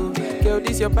preset, oh. Girl,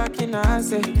 this your back in a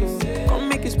asset, oh. Come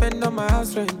make you spend on my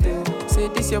house rent, oh. Say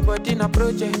this your body in a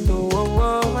project, oh.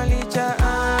 Oh, oh, Malicha,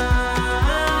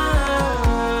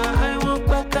 I won't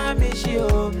quit a mishi,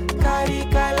 oh. Carry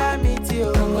calamity,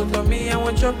 oh. Come to me, I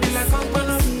want chop you like I'm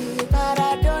gonna see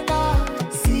Maradona.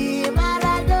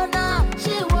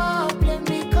 She won't play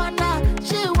me corner.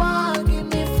 She won't give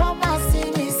me for my see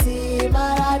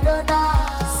Maradona.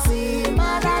 See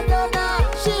Maradona.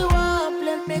 She won't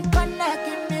me connect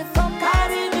me from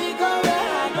carry me go where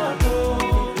I don't know.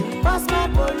 Pass my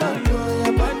polo,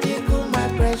 your body cool my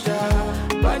pressure.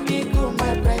 Body cool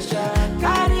my pressure.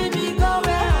 Carry me go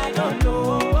where I don't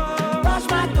know. Touch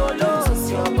my tolos,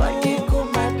 your body cool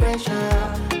my pressure.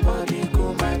 Body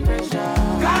cool my pressure.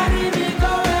 Carry me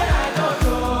go where I don't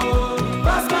know.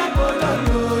 Pass my polo,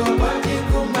 your body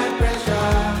cool my pressure.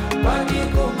 Body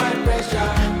cool my pressure.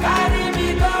 Carry me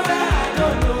go where I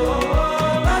don't know.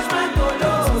 Touch my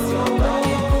tolos.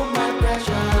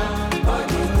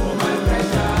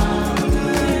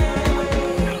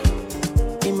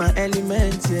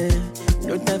 Elements, yeah.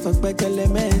 No time for back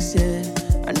elements, yeah.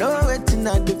 I know waiting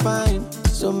I define,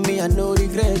 so me I no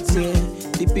regrets, yeah.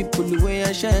 The people the way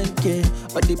I shank, yeah.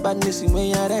 But the badness in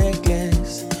way I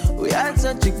reckless. We had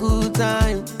such a good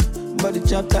time, but the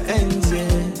chapter ends,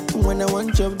 yeah. When I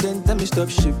want job, then tell me stop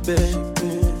shipping.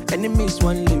 Enemies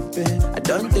one lip, I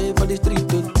don't take for the street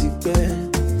to tip, yeah.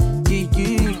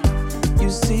 You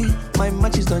see, my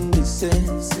match is on this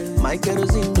end. My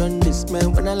kerosene on this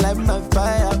man. When I light my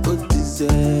fire, put this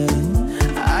end.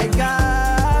 I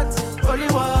got only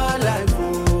one life,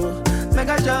 oh. Make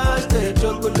I just stay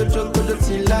chocolate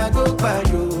till I go by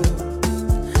you.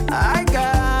 I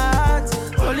got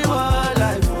only one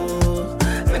life, oh.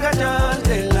 Make I just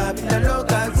stay laugh in the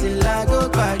local till I go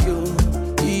by you.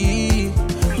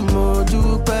 Mo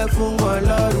dupe fun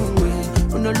Ọlọ́run we.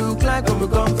 We no look like where we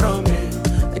come from, eh.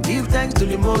 Give thanks to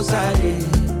the Most High.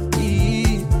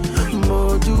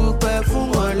 Mo dúpẹ́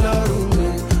fún Ọlọ́run mi.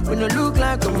 We no look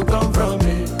like where we come from.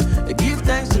 Give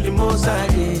thanks to the Most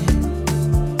High.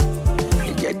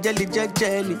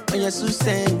 Jẹ́jẹ́lì, on your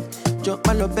Susan. Jọ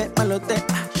má lọ bẹ́, má lọ tẹ́.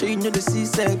 Show you know the see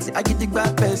sexy. Agidigba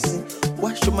person.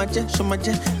 Wá show my jet.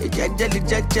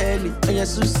 Jẹ́jẹ́lì, on your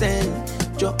Susan.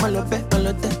 Jọ má lọ bẹ́, má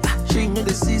lọ tẹ́. Show you know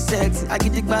the see sexy.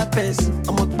 Agidigba person.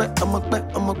 Ọmọ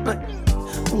pẹ́.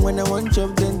 When I want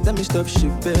job, then tell me stop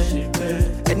shipping.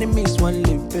 Enemies one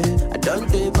lipping. I don't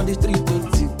take on the street to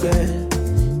tip.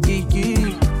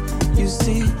 You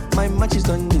see, my match is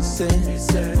on this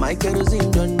end. My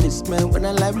kerosene on this man. When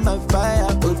I light my fire,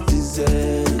 put this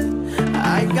end.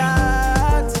 I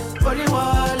got only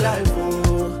one life,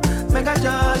 oh. Make I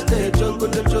just stay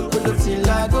chocolate till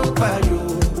I go by you.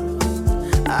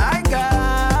 I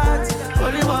got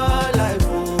only one life,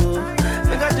 oh.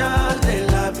 Make I just stay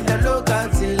laugh in the local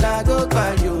till I go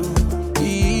by you.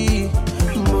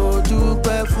 Mo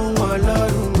dúpẹ́ fún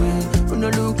Ọlọ́run mi. We no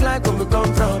look like where we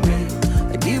come from, eh.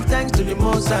 I give thanks to the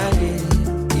Most High.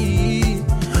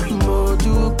 Mo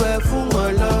dúpẹ́ fún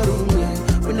Ọlọ́run mi.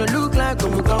 We no look like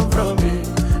where we come from, eh.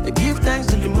 I give thanks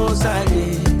to the Most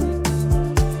High.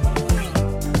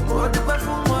 Mo dúpẹ́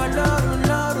fún Ọlọ́run.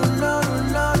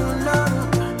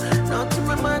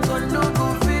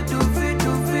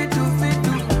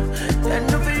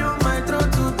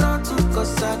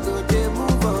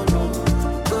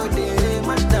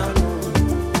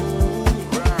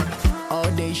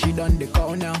 the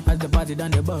call now. As the party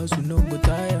done the bus, we no go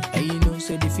tire. And you know,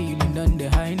 say the feeling done the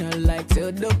high now. Like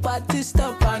till the party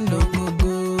stop and no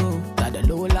go. Got the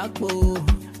low lock,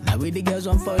 now we the girls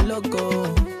want for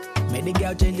loco. Make the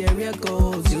girl change their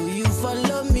records. Do you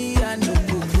follow me? I no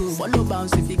go. Follow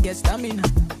bounce if you get stamina.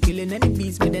 Killing any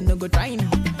beats, but then no go trying.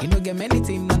 You no get many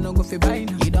things, I no go fi buying.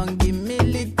 You don't give me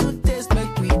little taste,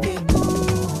 make we dey go.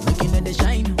 Making it the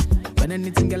shine. When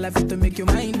anything girl I fit to make you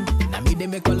mine. Now me they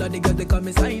make all of the girls they call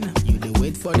me sign. You dey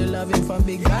wait for the loving from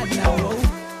big bad now. Oh,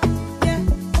 yeah.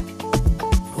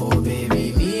 Oh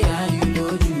baby, me and you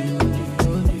know you.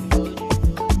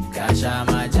 Kasha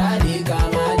my jolly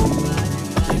kama do.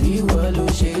 She wallow,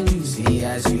 she do. See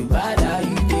as you bad how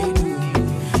you dey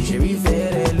do. She be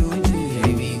fair do.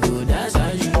 Baby go dance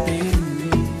as you dey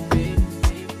do.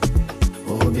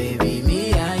 Oh baby,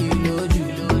 me and you know you.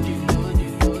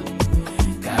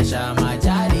 Kasha my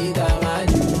jolly kama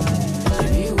do. She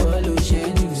be wallow, she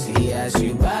do. See as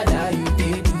you bad how you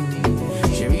dey do.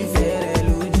 She be fair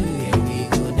do. Baby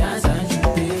go dance as you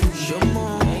dey do. Show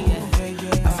more. I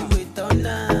feel wait all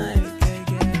night.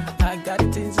 I got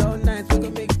things all night, we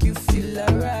gon' make you feel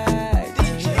alright.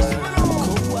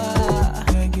 Kowa,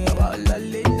 about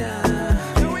Lalina.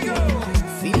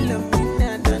 Feel up in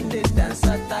that and they dance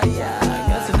attire.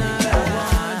 Tonight I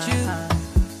want you,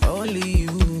 only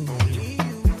you.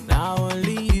 Now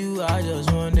only you, I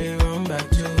just want to run back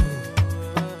to.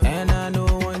 And I know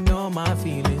when all my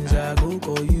feelings, I go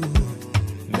call you.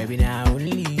 Maybe now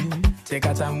only you. Take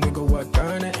our time, we go work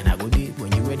on it. And I go deep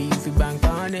when you ready, if you bank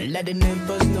on it. Let the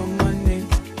neighbors know money.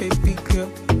 Baby girl,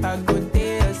 I go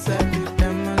there, side with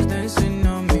them ones dancing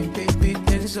on me. Baby,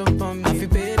 dance up on me. I feel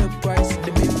pay the price.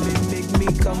 The baby make me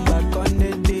come back on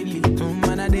the daily.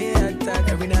 Man, I they attack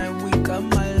every night we come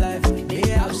my life.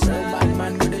 They outside, bad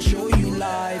man, gonna show you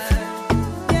life.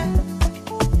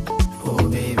 Oh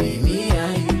baby, me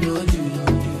and you know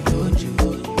you.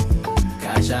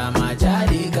 Kasha my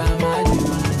jolly kama do.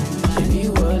 She be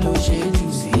wallow, she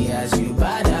do. See as you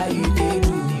bad how you dey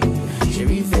do. She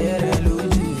be fair do.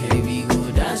 Baby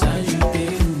go dance as you dey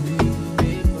do.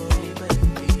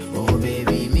 Oh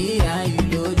baby, me and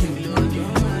you know you.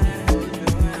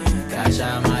 Kasha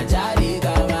my jolly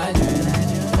kama do.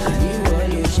 She be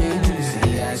wallow, she do.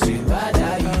 See as you bad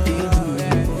how you dey do.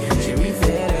 She be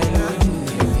fair do.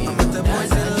 Baby go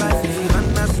dance as you dey do.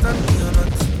 Understand me or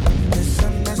not?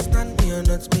 Misunderstand me or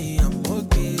not? Me, I'm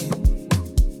okay.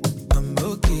 I'm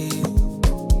okay.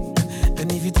 And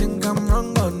if you think I'm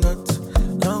wrong or not,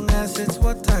 long as it's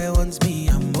what I want, me,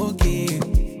 I'm okay.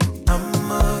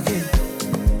 I'm okay.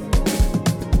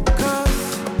 'Cause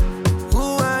who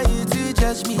are you to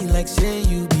judge me like say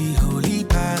you be holy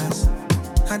past?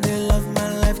 I dey love my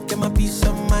life, get my peace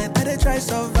of mind, I dey try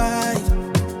survive.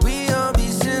 We all be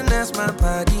sinners, my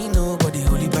party, nobody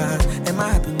holy past. And my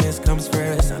happiness comes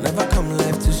first, I never come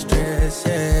life to stress,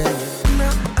 yeah.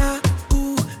 Nah,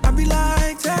 ooh, I be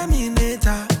like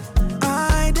Terminator,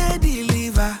 I dey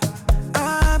deliver,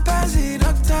 I pass the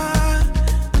doctor.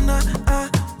 Nah,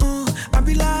 ooh, I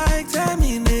be like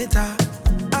Terminator,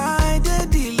 I dey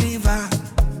deliver,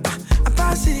 I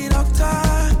pass the doctor.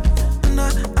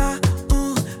 Nah,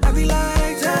 ooh, I be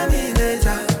like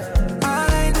Terminator,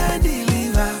 I dey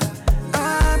deliver,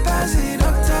 I pass the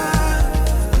doctor.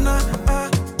 Nah,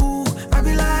 ooh, I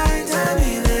be like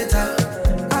Terminator,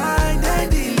 I dey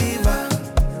deliver,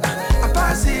 I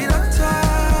pass the doctor.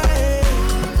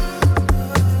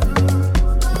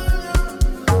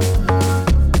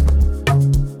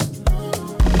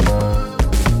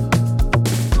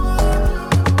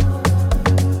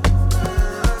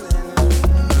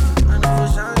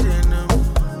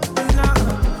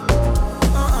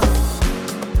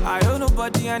 I owe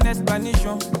nobody an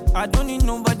explanation. I don't need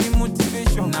nobody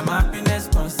motivation. Now my happiness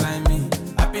consign me.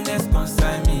 Happiness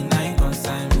consign me. Now you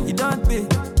consign me. You don't pay.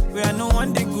 Where I know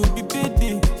one day go be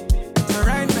payday. So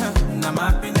right now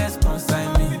my happiness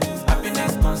consign me.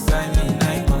 Happiness consign me.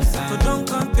 Now you consign me. So don't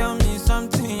come tell me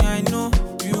something I know.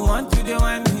 You want to dey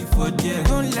whine me for there.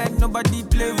 Don't let nobody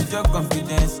play with your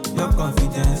confidence. Your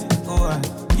confidence. Oh,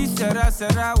 this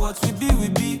Sarah, what we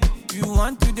be. You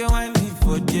want to dey whine me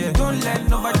for there. Don't let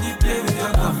nobody play with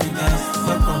your confidence.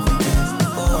 Your confidence.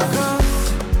 Oh,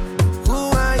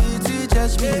 Who are you to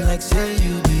judge me like say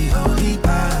you be holy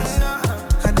past?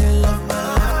 I dey love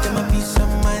my life, get my peace of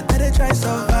mind, I dey try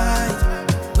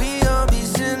survive. We all be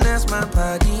sinners, my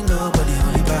party, nobody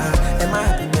holy bad. And my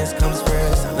happiness comes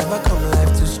first, I never come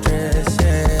life to stress,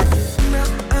 yeah.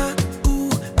 Nah, ooh,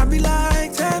 I be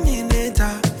like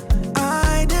Terminator,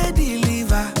 I dey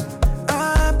deliver,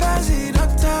 I pass the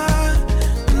doctor.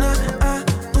 Nah,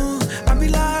 ooh, I be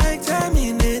like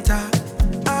Terminator,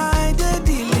 I dey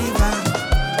deliver,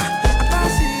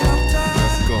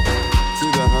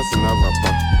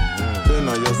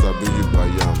 sabi you buy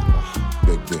yam.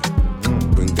 Beg,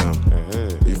 bring down.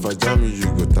 If I jam you, you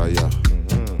go tire.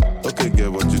 Okay,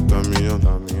 get what you turn me on.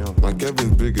 My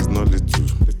Kevin's big is not little.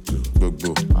 Go,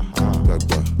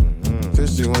 Gagba. Say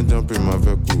she want jump in my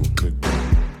vehicle.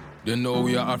 They know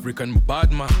we are African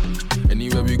bad man.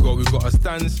 Anywhere we go, we gotta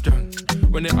stand strong.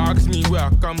 When they ask me where I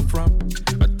come from,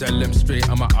 I tell them straight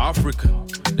I'm an African.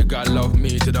 They gotta love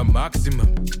me to the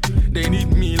maximum. They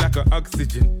need me like an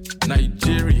oxygen.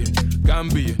 Nigerian,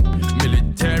 Gambian,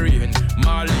 Militarian,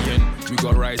 Malian. We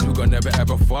got rise, we gon' never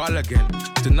ever fall again.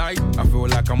 Tonight, I feel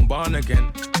like I'm born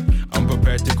again. I'm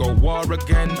prepared to go war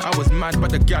again. I was mad,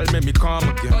 but the girl made me calm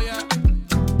again. Oh, yeah.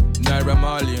 Naira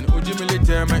Marlian, Uji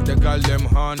Military make the girl them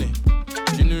honey.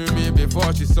 She knew me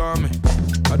before she saw me.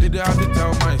 I didn't have to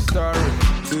tell my story.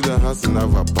 See the house in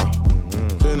Avapa.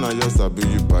 Then I just sabi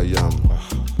you buy yam.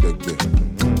 Beg,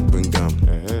 bring down.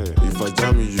 If I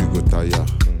jam you, you go tire.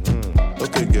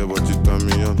 Okay, get what you turn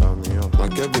me on. My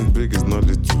Kevin's big is not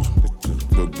little.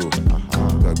 Go,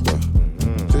 Gagba.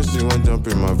 Say she want jump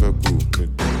in my vehicle.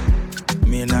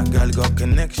 Me and that girl got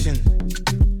connection.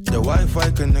 The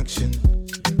Wi-Fi connection.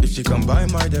 If she come by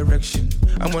my direction,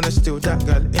 I'm gonna steal that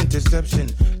girl interception.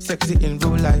 Sexy in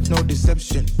real life, no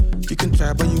deception. You can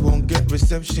try but you won't get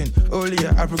reception. Only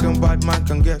an African bad man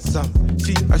can get some.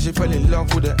 See, I she fell in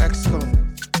love with the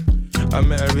ex-con. I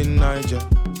met her in Niger.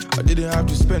 I didn't have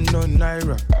to spend no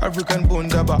naira. African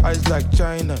bunda but eyes like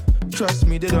China. Trust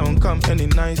me, they don't come any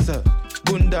nicer.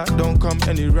 Bunda don't come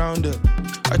any rounder.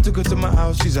 I took her to my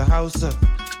house, she's a houser.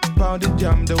 Pounded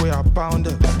jam the way I pound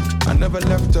her. I never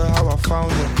left her how I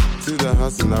found her. See the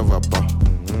house in Avapa.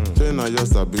 Then I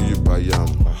just sabi you buy yam.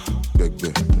 Beg,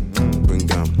 bring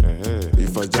down.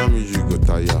 If I jam you, you go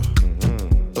tire.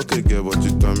 Okay, get what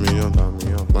you turn me on.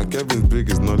 My Kevin's big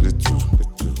is not little.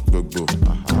 Go,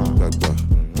 Gagba.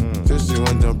 Say she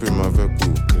want jump in my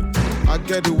vehicle. I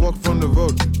get the walk from the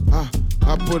road.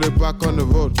 I put it back on the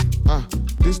road.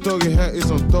 This story here is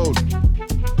untold.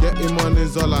 Getting money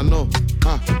is all I know.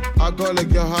 I got a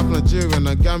girl half Nigerian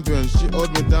and Gambian. She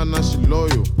hold me down and she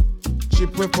loyal. She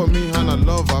pray for me and I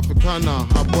love Africana.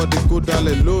 Her body good,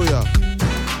 hallelujah.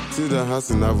 See the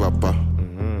house in Avapa.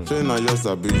 Say na just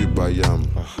sabi you buy yam.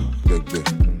 Beg,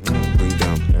 bring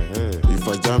down. If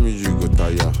I jam you, you go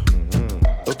tire.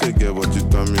 Okay, get what you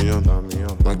turn me on.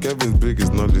 My Kevin's big is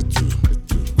not little.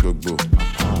 Go,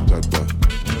 Gagba.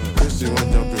 Say she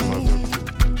want jump in my vehicle.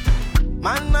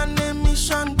 Man on a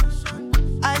mission.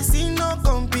 I see no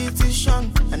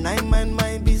competition, and I mind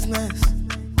my business.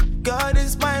 God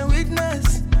is my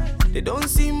witness. They don't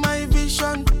see my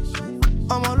vision.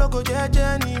 I'm a local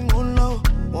journey, moonlow.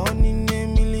 1 in a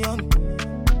million.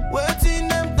 Waiting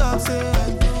them talk, say I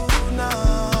do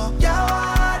now.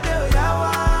 Yawade.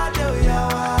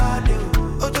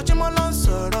 Ojo chimolon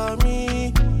soro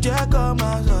mi. Jacob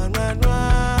mazon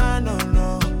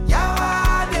no.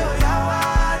 Yawade.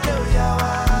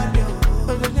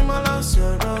 Ojo chimolon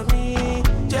soro mi.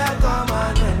 Jacob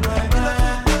mazon no.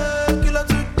 Kilo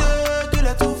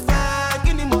too fat,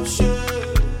 give me more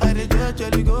shit. I dey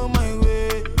judge, go my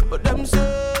way, but them say.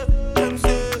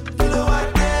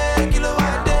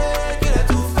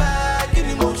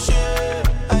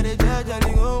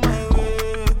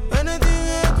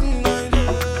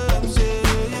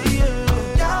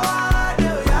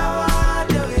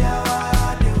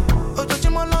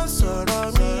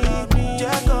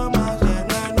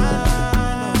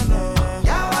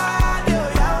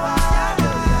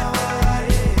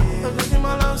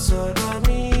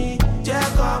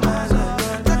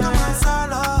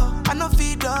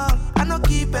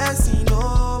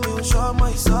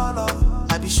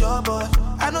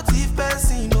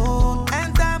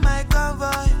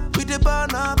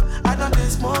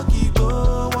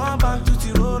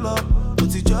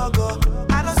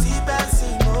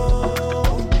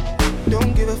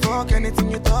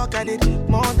 Anything you talk, I did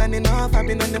more than enough. I've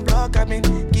been on the block, I've been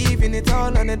giving it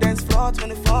all on the dance floor.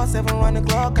 24/7 round the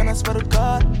clock, and I swear to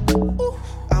God,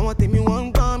 I want me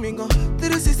one coming go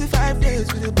 365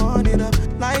 days with the burn it up.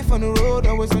 Life on the road,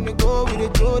 always on the go with the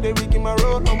Joe, they rigging my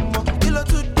road. Kilo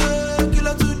today,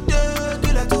 kilo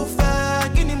too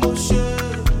fat, give me more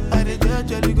shit. I dey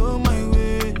judge, go my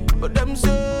way, but them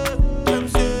say,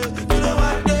 kilo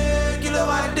one day,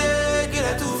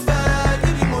 kilo too fat,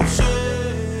 give me more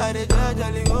shit. I dey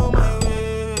judge, go my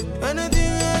way.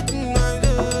 Anything I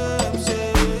them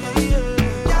say,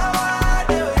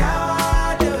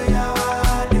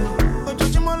 Yawade.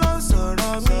 Ojojúmọ́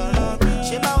sọ̀rọ̀ mi,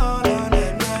 ṣé báwo lọ rẹ̀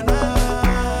mi àná?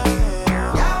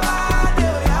 Yawade.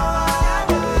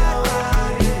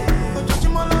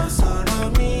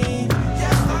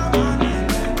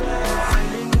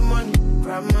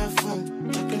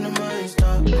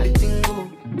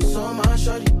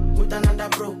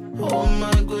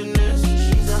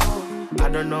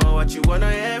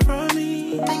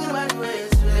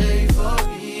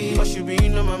 you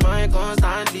been on my mind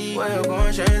constantly. Where your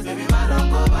conscience, baby, my don't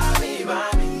go by me, by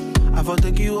me. I for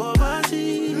take you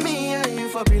overseas. Me and you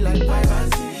for be like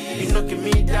privacy. You knocking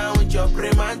me down with your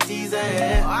prematis,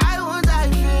 eh? Why would I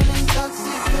feel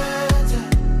intoxicated?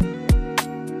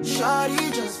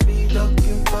 Shawty just be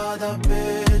looking for the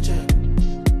paycheck.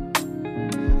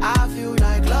 I feel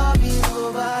like love is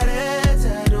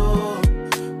overrated, oh.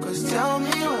 Cause tell me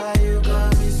why you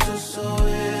got me so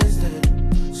wasted,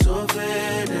 so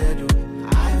faded, oh.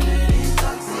 I feel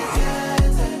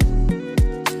intoxicated.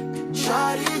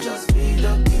 Shawty just be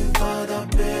looking for the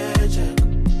paycheck.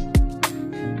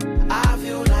 I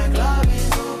feel like love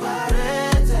is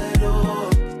overrated, oh.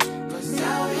 Cause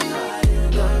tell me why you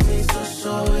got me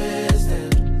so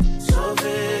wasted, so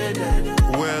faded.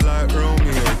 We're like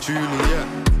Romeo and Juliet.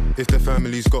 If the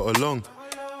family's got along,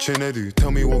 Chinedu, tell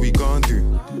me what we gon'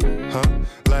 do, huh?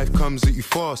 Life comes at you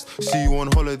fast. See you on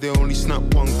holiday, only snap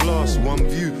one glass, one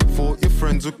view. Thought your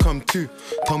friends would come too.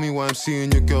 Tell me why I'm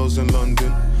seeing your girls in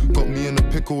London. Got me in a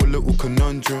pickle, a little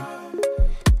conundrum.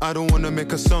 I don't wanna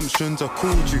make assumptions, I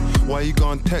called you. Why you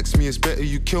gonna text me? It's better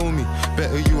you kill me,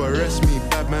 better you arrest me.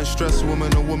 Bad man stress, a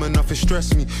woman, nothing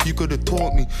stress me. You could've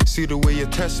taught me, see the way you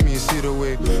test me. See the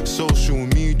way social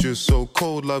media's so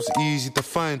cold. Love's easy to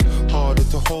find, harder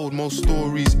to hold. Most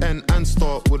stories end and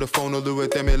start with a phone. Although at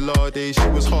them days, she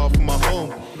was half of my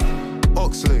home.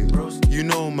 Oxley, you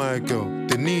know my girl,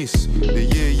 Denise, a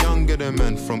year younger than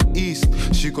man from East.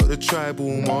 She got the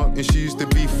tribal mark and she used to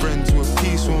be friends with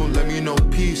Peace. Won't let me know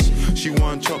peace. She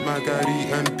want chop my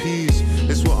gari and peas.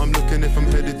 It's what I'm looking if I'm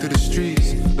headed to the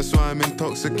streets. That's why I'm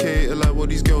intoxicated, like what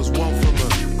these girls want from her.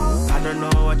 I don't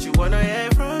know what you wanna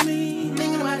hear from me.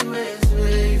 Thinking about the ways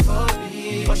way for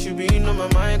me. Cause you been on my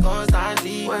mind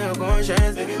constantly. When your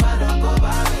conscience, baby, my don't go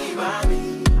by me, by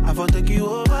me. I for take you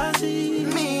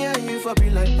overseas. Me and you for be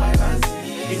like privacy.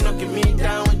 You knocking me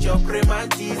down with your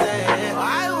prematis, eh?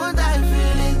 Why would I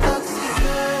feel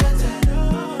intoxicated?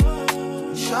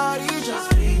 Shawty just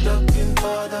be looking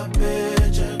for the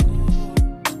paycheck.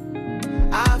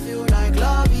 I feel like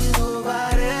love is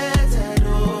overrated,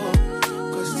 oh.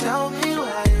 Cause tell me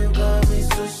why you got me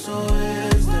so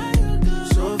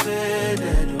wasted, so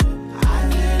faded, oh. I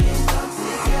feel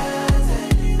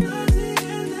intoxicated.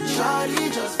 Shawty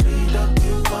just be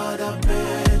looking for the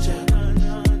paycheck.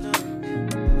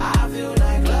 I feel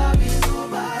like love is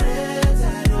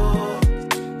overrated, oh.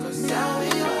 Cause tell me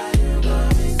why you got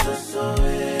me so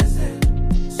wasted,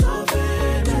 so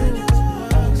faded.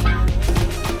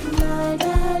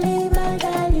 My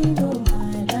darling, oh,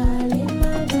 my darling,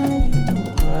 my darling, oh,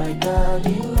 my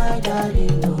darling, my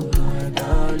darling, oh, my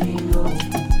darling, oh.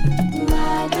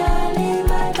 My darling,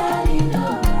 my darling, oh,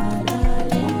 my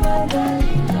darling, my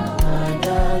darling, oh, my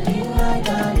darling, my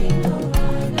darling, oh,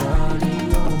 my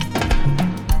darling, oh.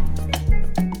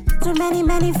 Too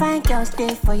many fine girls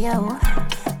stay for you,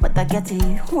 but I get it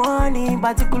one in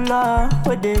particular,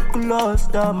 where they close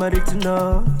the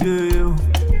marital, yeah.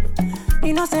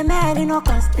 You know, say man, you know,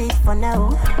 can speak for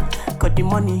now. Got the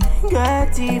money,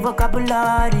 get the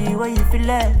vocabulary, where you feel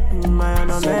it,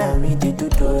 man, oh man. Me did to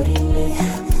me.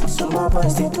 Some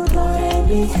boys they do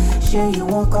me. Sure you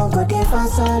won't go the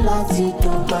fast and let it do,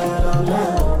 man,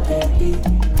 oh baby.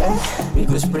 We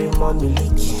go spray mommy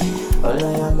leak. All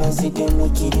I am is they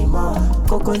make it more.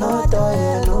 Coconut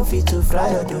oil, no fit to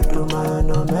fry or do, man,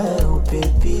 oh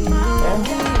baby.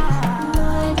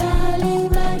 My darling,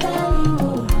 my darling, oh.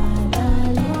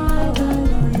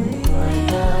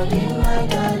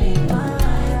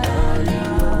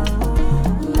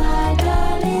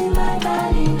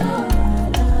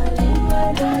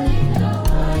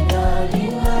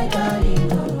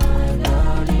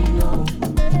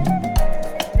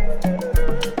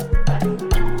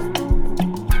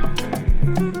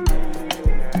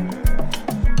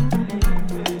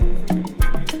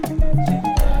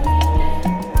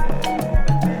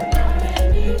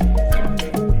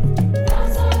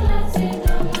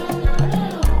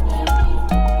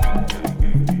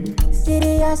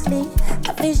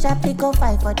 Sharply go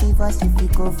fight for divorce if you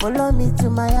go. Follow me to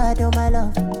my heart, oh my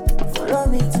love. Follow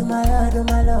me to my heart, oh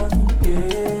my love.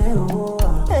 Yeah,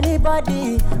 oh.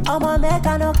 Anybody, I'ma make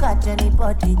I no catch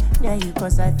anybody. Yeah, you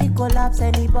cause I feel collapse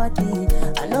anybody.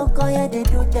 I no call yeah, they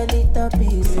do the little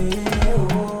piece. Yeah,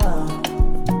 oh.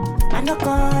 I no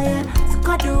call yeah,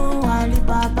 Skadu,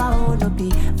 Alibaba, oh no be.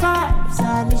 Vibes,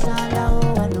 and inshallah,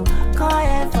 oh I no call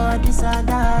yeah for this and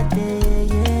that day,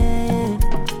 yeah.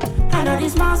 I know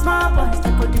these small boys, they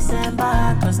go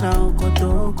December. Cause now,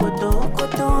 koto,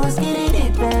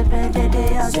 skitty, pepe,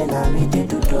 they are saying, I'm me, they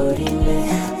do me.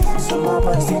 Some more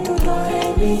boys, they do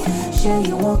me. Sure,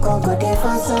 you won't go, they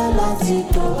fast, and let's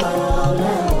it do,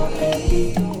 my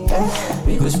baby.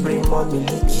 We go spray more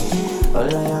milky.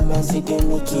 All I am is they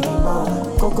make it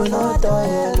more. Coconut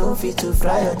oil, no fit to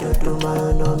fry or do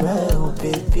my no man, oh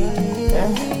baby.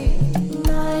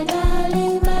 My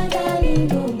darling, my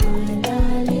darling, oh my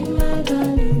darling, my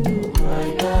darling, oh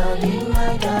my darling,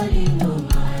 my darling, oh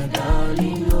my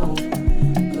darling, oh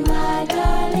my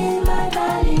darling, my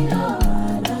darling, oh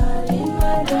my darling,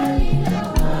 my darling,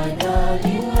 oh my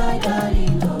darling, my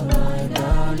darling, oh my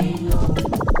darling, oh.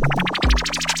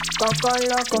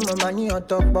 Kokolo come money on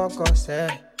top box,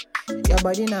 Your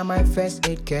body now my first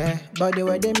aid care, but the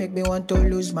way they make me want to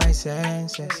lose my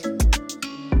senses.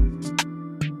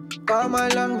 Come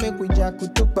along, make we jack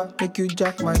kutupa, make you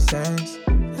jack my sense.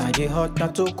 I dey hot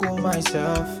not to cool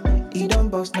myself, it don't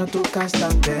bust not to cast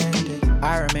and bend it.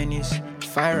 I reminisce,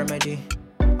 fire remedy.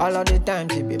 All of the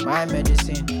times it be my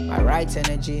medicine, my right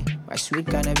energy, my sweet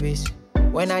cannabis.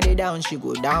 When I dey down, she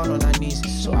go down on her knees.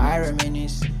 So I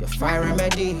reminisce, your fire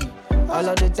remedy. All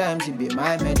of the times it be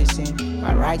my medicine,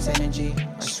 my right energy,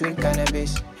 my sweet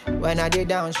cannabis. When I dey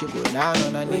down, she go down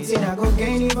on her knees. Waiting I go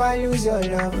gain if I lose your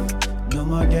love. No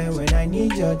more than when I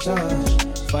need your touch.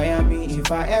 Fire me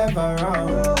if I ever wrong.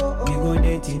 We go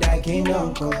date till that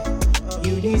kingdom come.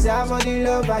 You deserve all the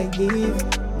love I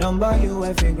give. Number you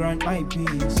if you grant my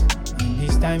peace. And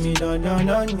this time you don't dawn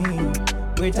on me.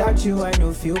 Without you I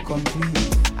don't feel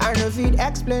complete. I don't feel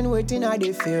explain waiting I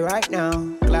dey feel right now.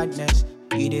 Gladness,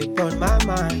 you dey on my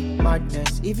mind.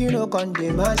 Madness, if you look on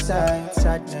my side.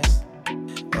 Sadness,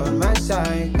 on my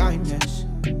side. Kindness,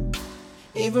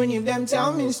 even if them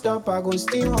tell me stop, I go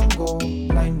still won't go.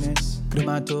 Blindness,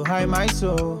 Krima to hide my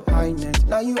soul. Highness,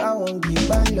 now you I won't give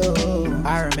my love.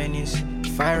 I reminisce,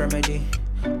 fire remedy.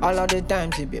 All of the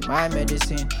times it be my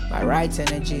medicine, my right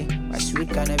energy, my sweet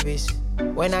cannabis.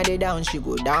 When I dey down, she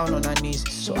go down on her knees.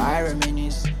 So I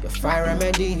reminisce, your fire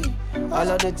remedy. All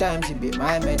of the times it be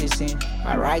my medicine,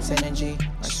 my right energy,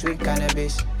 my sweet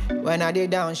cannabis. When I dey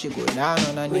down, she go down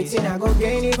on her knees. Waiting I go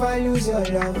gain if I lose your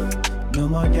love. No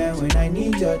more than when I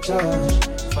need your touch.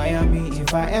 Fire me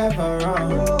if I ever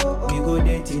wrong. We go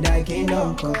date till that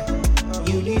kingdom come.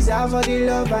 You deserve all the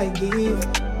love I give.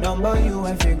 Number you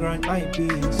if you grant my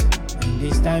peace. And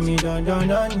this time you don't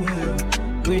dawn on me.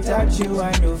 Without you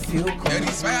I don't feel cold. There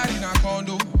is fire in a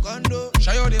condo.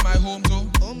 Shayo de my home too.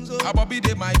 Abobi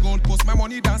de my gold post. My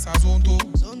money dance as on to.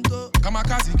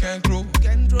 Kamakazi Kentro.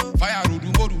 Fire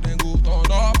rodu modu then go.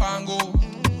 Turn up and go.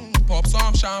 Pop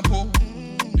some shampoo.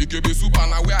 You give me soup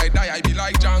and where I die I be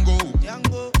like Django.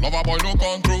 Lover boy no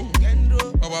control.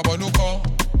 Lover boy no call.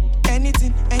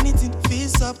 Anything,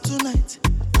 feels up tonight.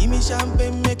 Give me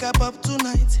champagne, make up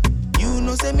tonight. You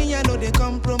know, say me, I know they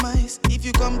compromise. If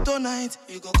you come tonight,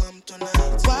 you go come tonight.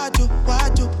 Wajo,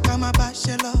 I'm a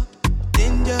bachelor.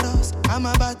 Dangerous, I'm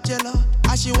a bachelor.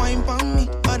 As she wine pon me,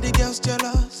 all the girls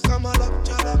jealous. Come on up,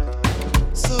 jealous.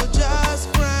 So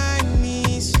just grind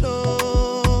me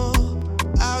slow.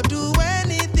 I'll do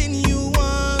anything you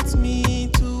want me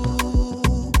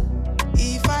to.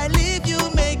 If I leave you,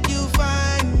 make you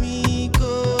find me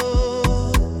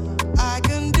go. I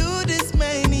can do this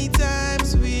many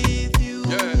times with you.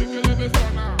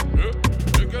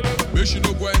 Make she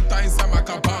no go enter inside my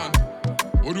cabin.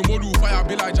 Modu fire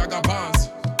be like Jagabans.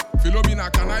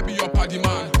 Philomena, can I be your paddy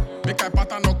man? Make I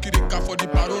pattern no kirika for the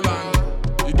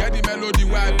paroland. You get the melody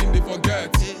where I been they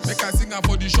forget. Make I sing her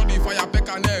for the shoddy fire peck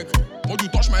her neck.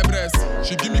 Modu touch my breast,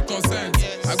 she give me consent.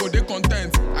 I go dey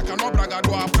content. I cannot brag, I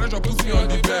do have pressure, put me on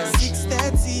the bench.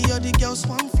 6:30, all the girls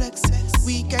want flex.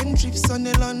 Weekend trips on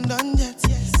the London jet.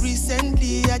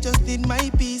 Recently, I just did my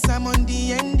piece. I'm on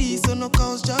the ND, so no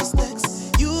calls, just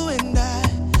text. You and I,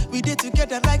 we did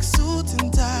together like suit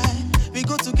and tie. We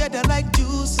go together like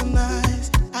juice and ice.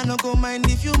 I no go mind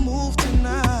if you move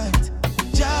tonight.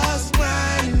 Just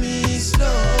grind me slow.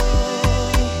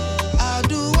 I'll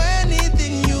do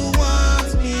anything you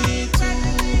want me to.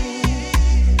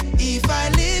 If I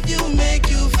leave you, make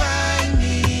you find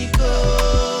me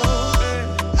go.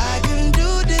 I can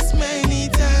do this many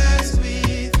times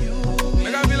with you.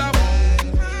 Make I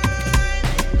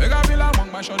feel like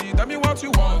one, my shorty, tell me what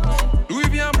you want. Louis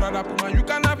V and Prada, Puma, you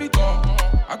can have it all.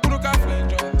 I could look at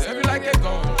flange, save it like a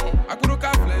gun. I could look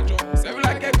at flange, save it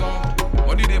like a gun.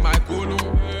 Money de my colo,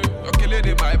 your killer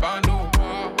de my bando.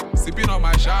 Sipping on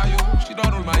my shayo, she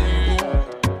don't roll my ego.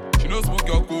 She don't smoke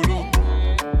your colo.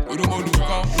 Odu come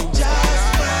through.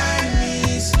 Just grind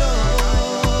me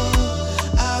slow.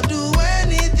 I'll do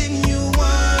anything you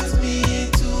want me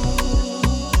to.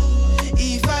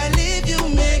 If I leave you,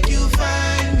 make you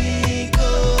find me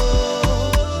go.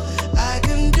 I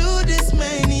can do this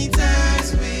many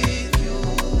times with you.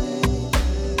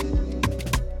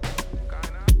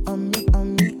 On me,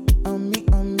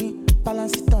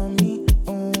 balance it on me.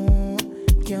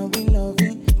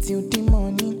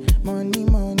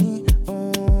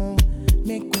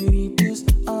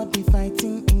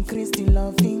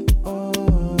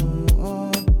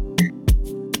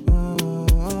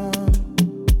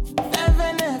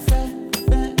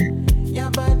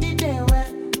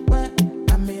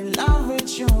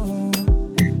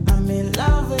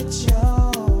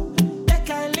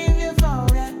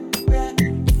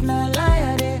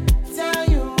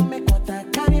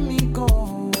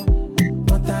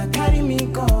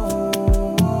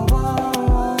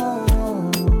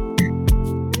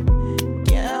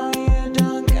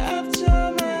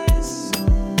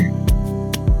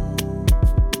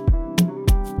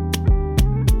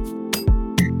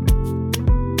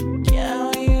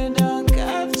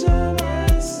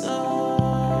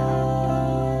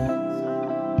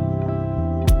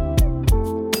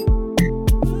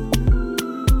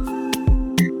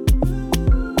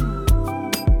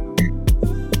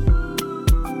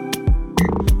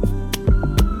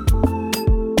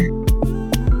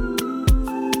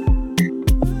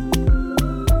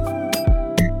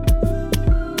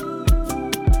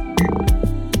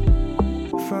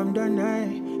 the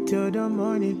night till the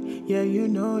morning. Yeah, you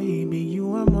know it be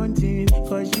you I'm wanting.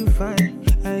 Cause you fine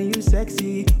and you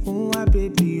sexy. Oh, my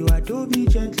baby, I don't be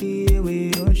gently.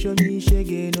 Wait, don't show me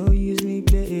shaggy. No use me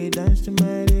play dance to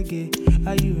my reggae.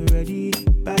 Are you ready?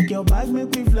 Pack your bag,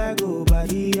 make me fly, go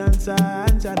body. Answer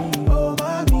me. Oh,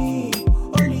 mommy,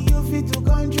 only you fit to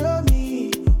control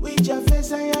me. With your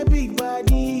face and your big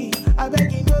body, I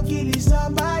beg you no kill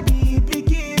somebody.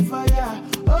 Pick it for ya.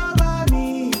 Oh,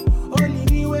 mommy, only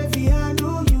me way fi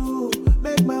handle you.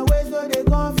 Make my ways so they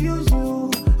confuse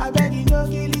you. I beg you no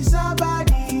kill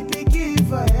somebody. Pick it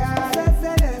for ya.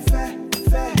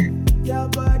 Fe, your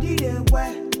body they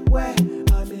wet.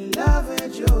 I'm in love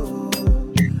with you.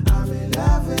 I'm in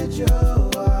love with you.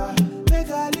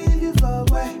 Make I leave you for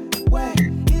where?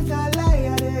 If I lie,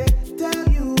 I tell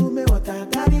you me what I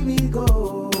carry me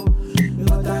go. Me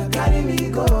what I carry me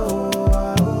go.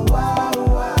 Wow.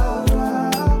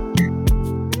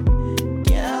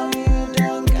 Girl, you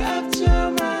don't capture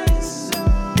my soul.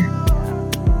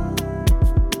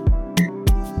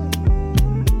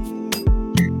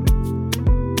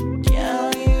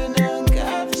 Girl, you don't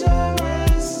capture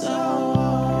my soul.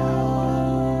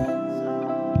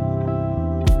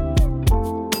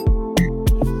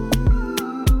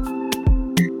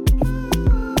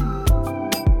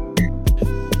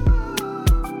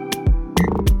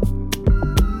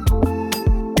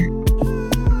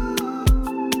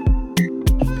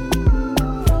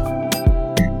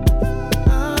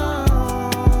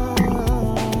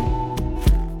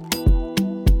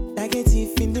 Like a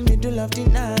thief in the middle of the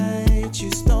night, you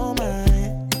stole my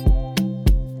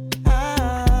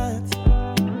heart.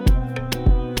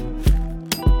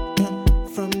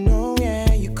 From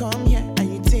nowhere, you come here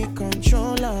and you take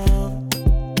control of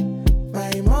my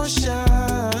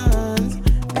emotions.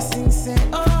 I sing, say,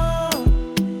 oh,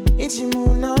 it's you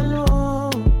moon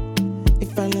alone.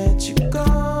 If I let you go,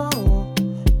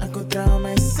 I go drown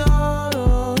my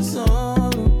sorrow.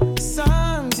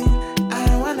 Something,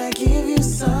 I wanna give you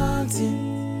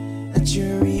something that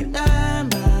you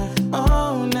remember.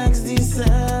 Oh, next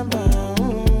December.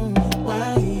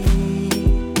 Why?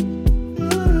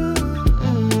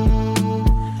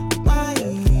 Why?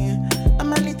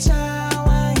 I'm a little child.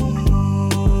 Why?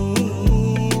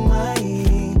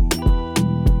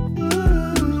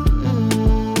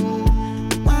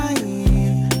 Why?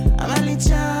 I'm a little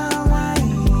child. Why?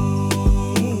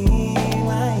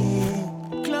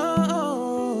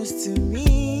 Close to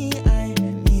me, I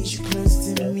need you close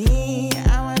to me.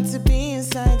 I want to be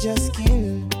inside your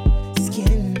skin.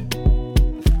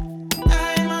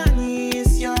 My money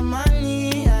is your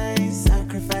money. I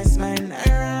sacrifice my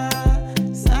naira,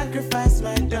 sacrifice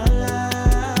my dollar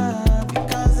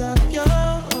because of you.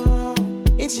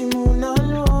 It's you moon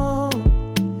alone.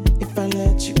 If I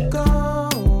let you go,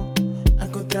 I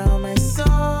go drown my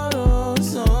sorrow.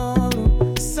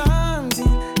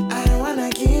 Something, I wanna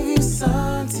give you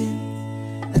something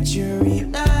that you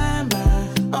remember.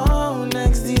 Oh,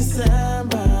 next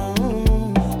December.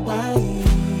 Why?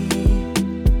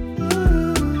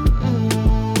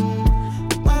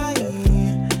 Why?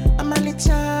 I'm a little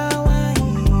child. Why?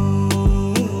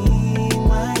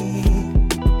 Why?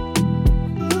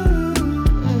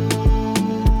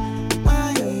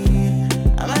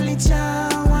 I'm a little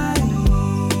child. Why?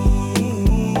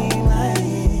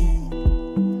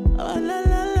 Oh, la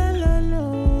la la la la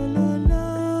la la.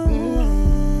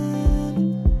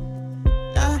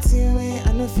 Nothing way I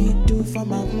know fit do for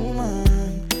my woman.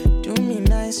 Do me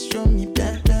nice, show me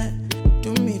better.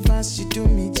 Do me fast, she do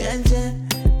me gentle.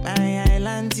 My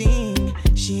island thing,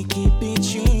 she keep it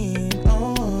dream.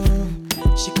 Oh,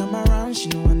 she come around, she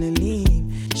no wanna leave.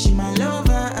 She my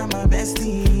lover and my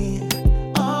bestie.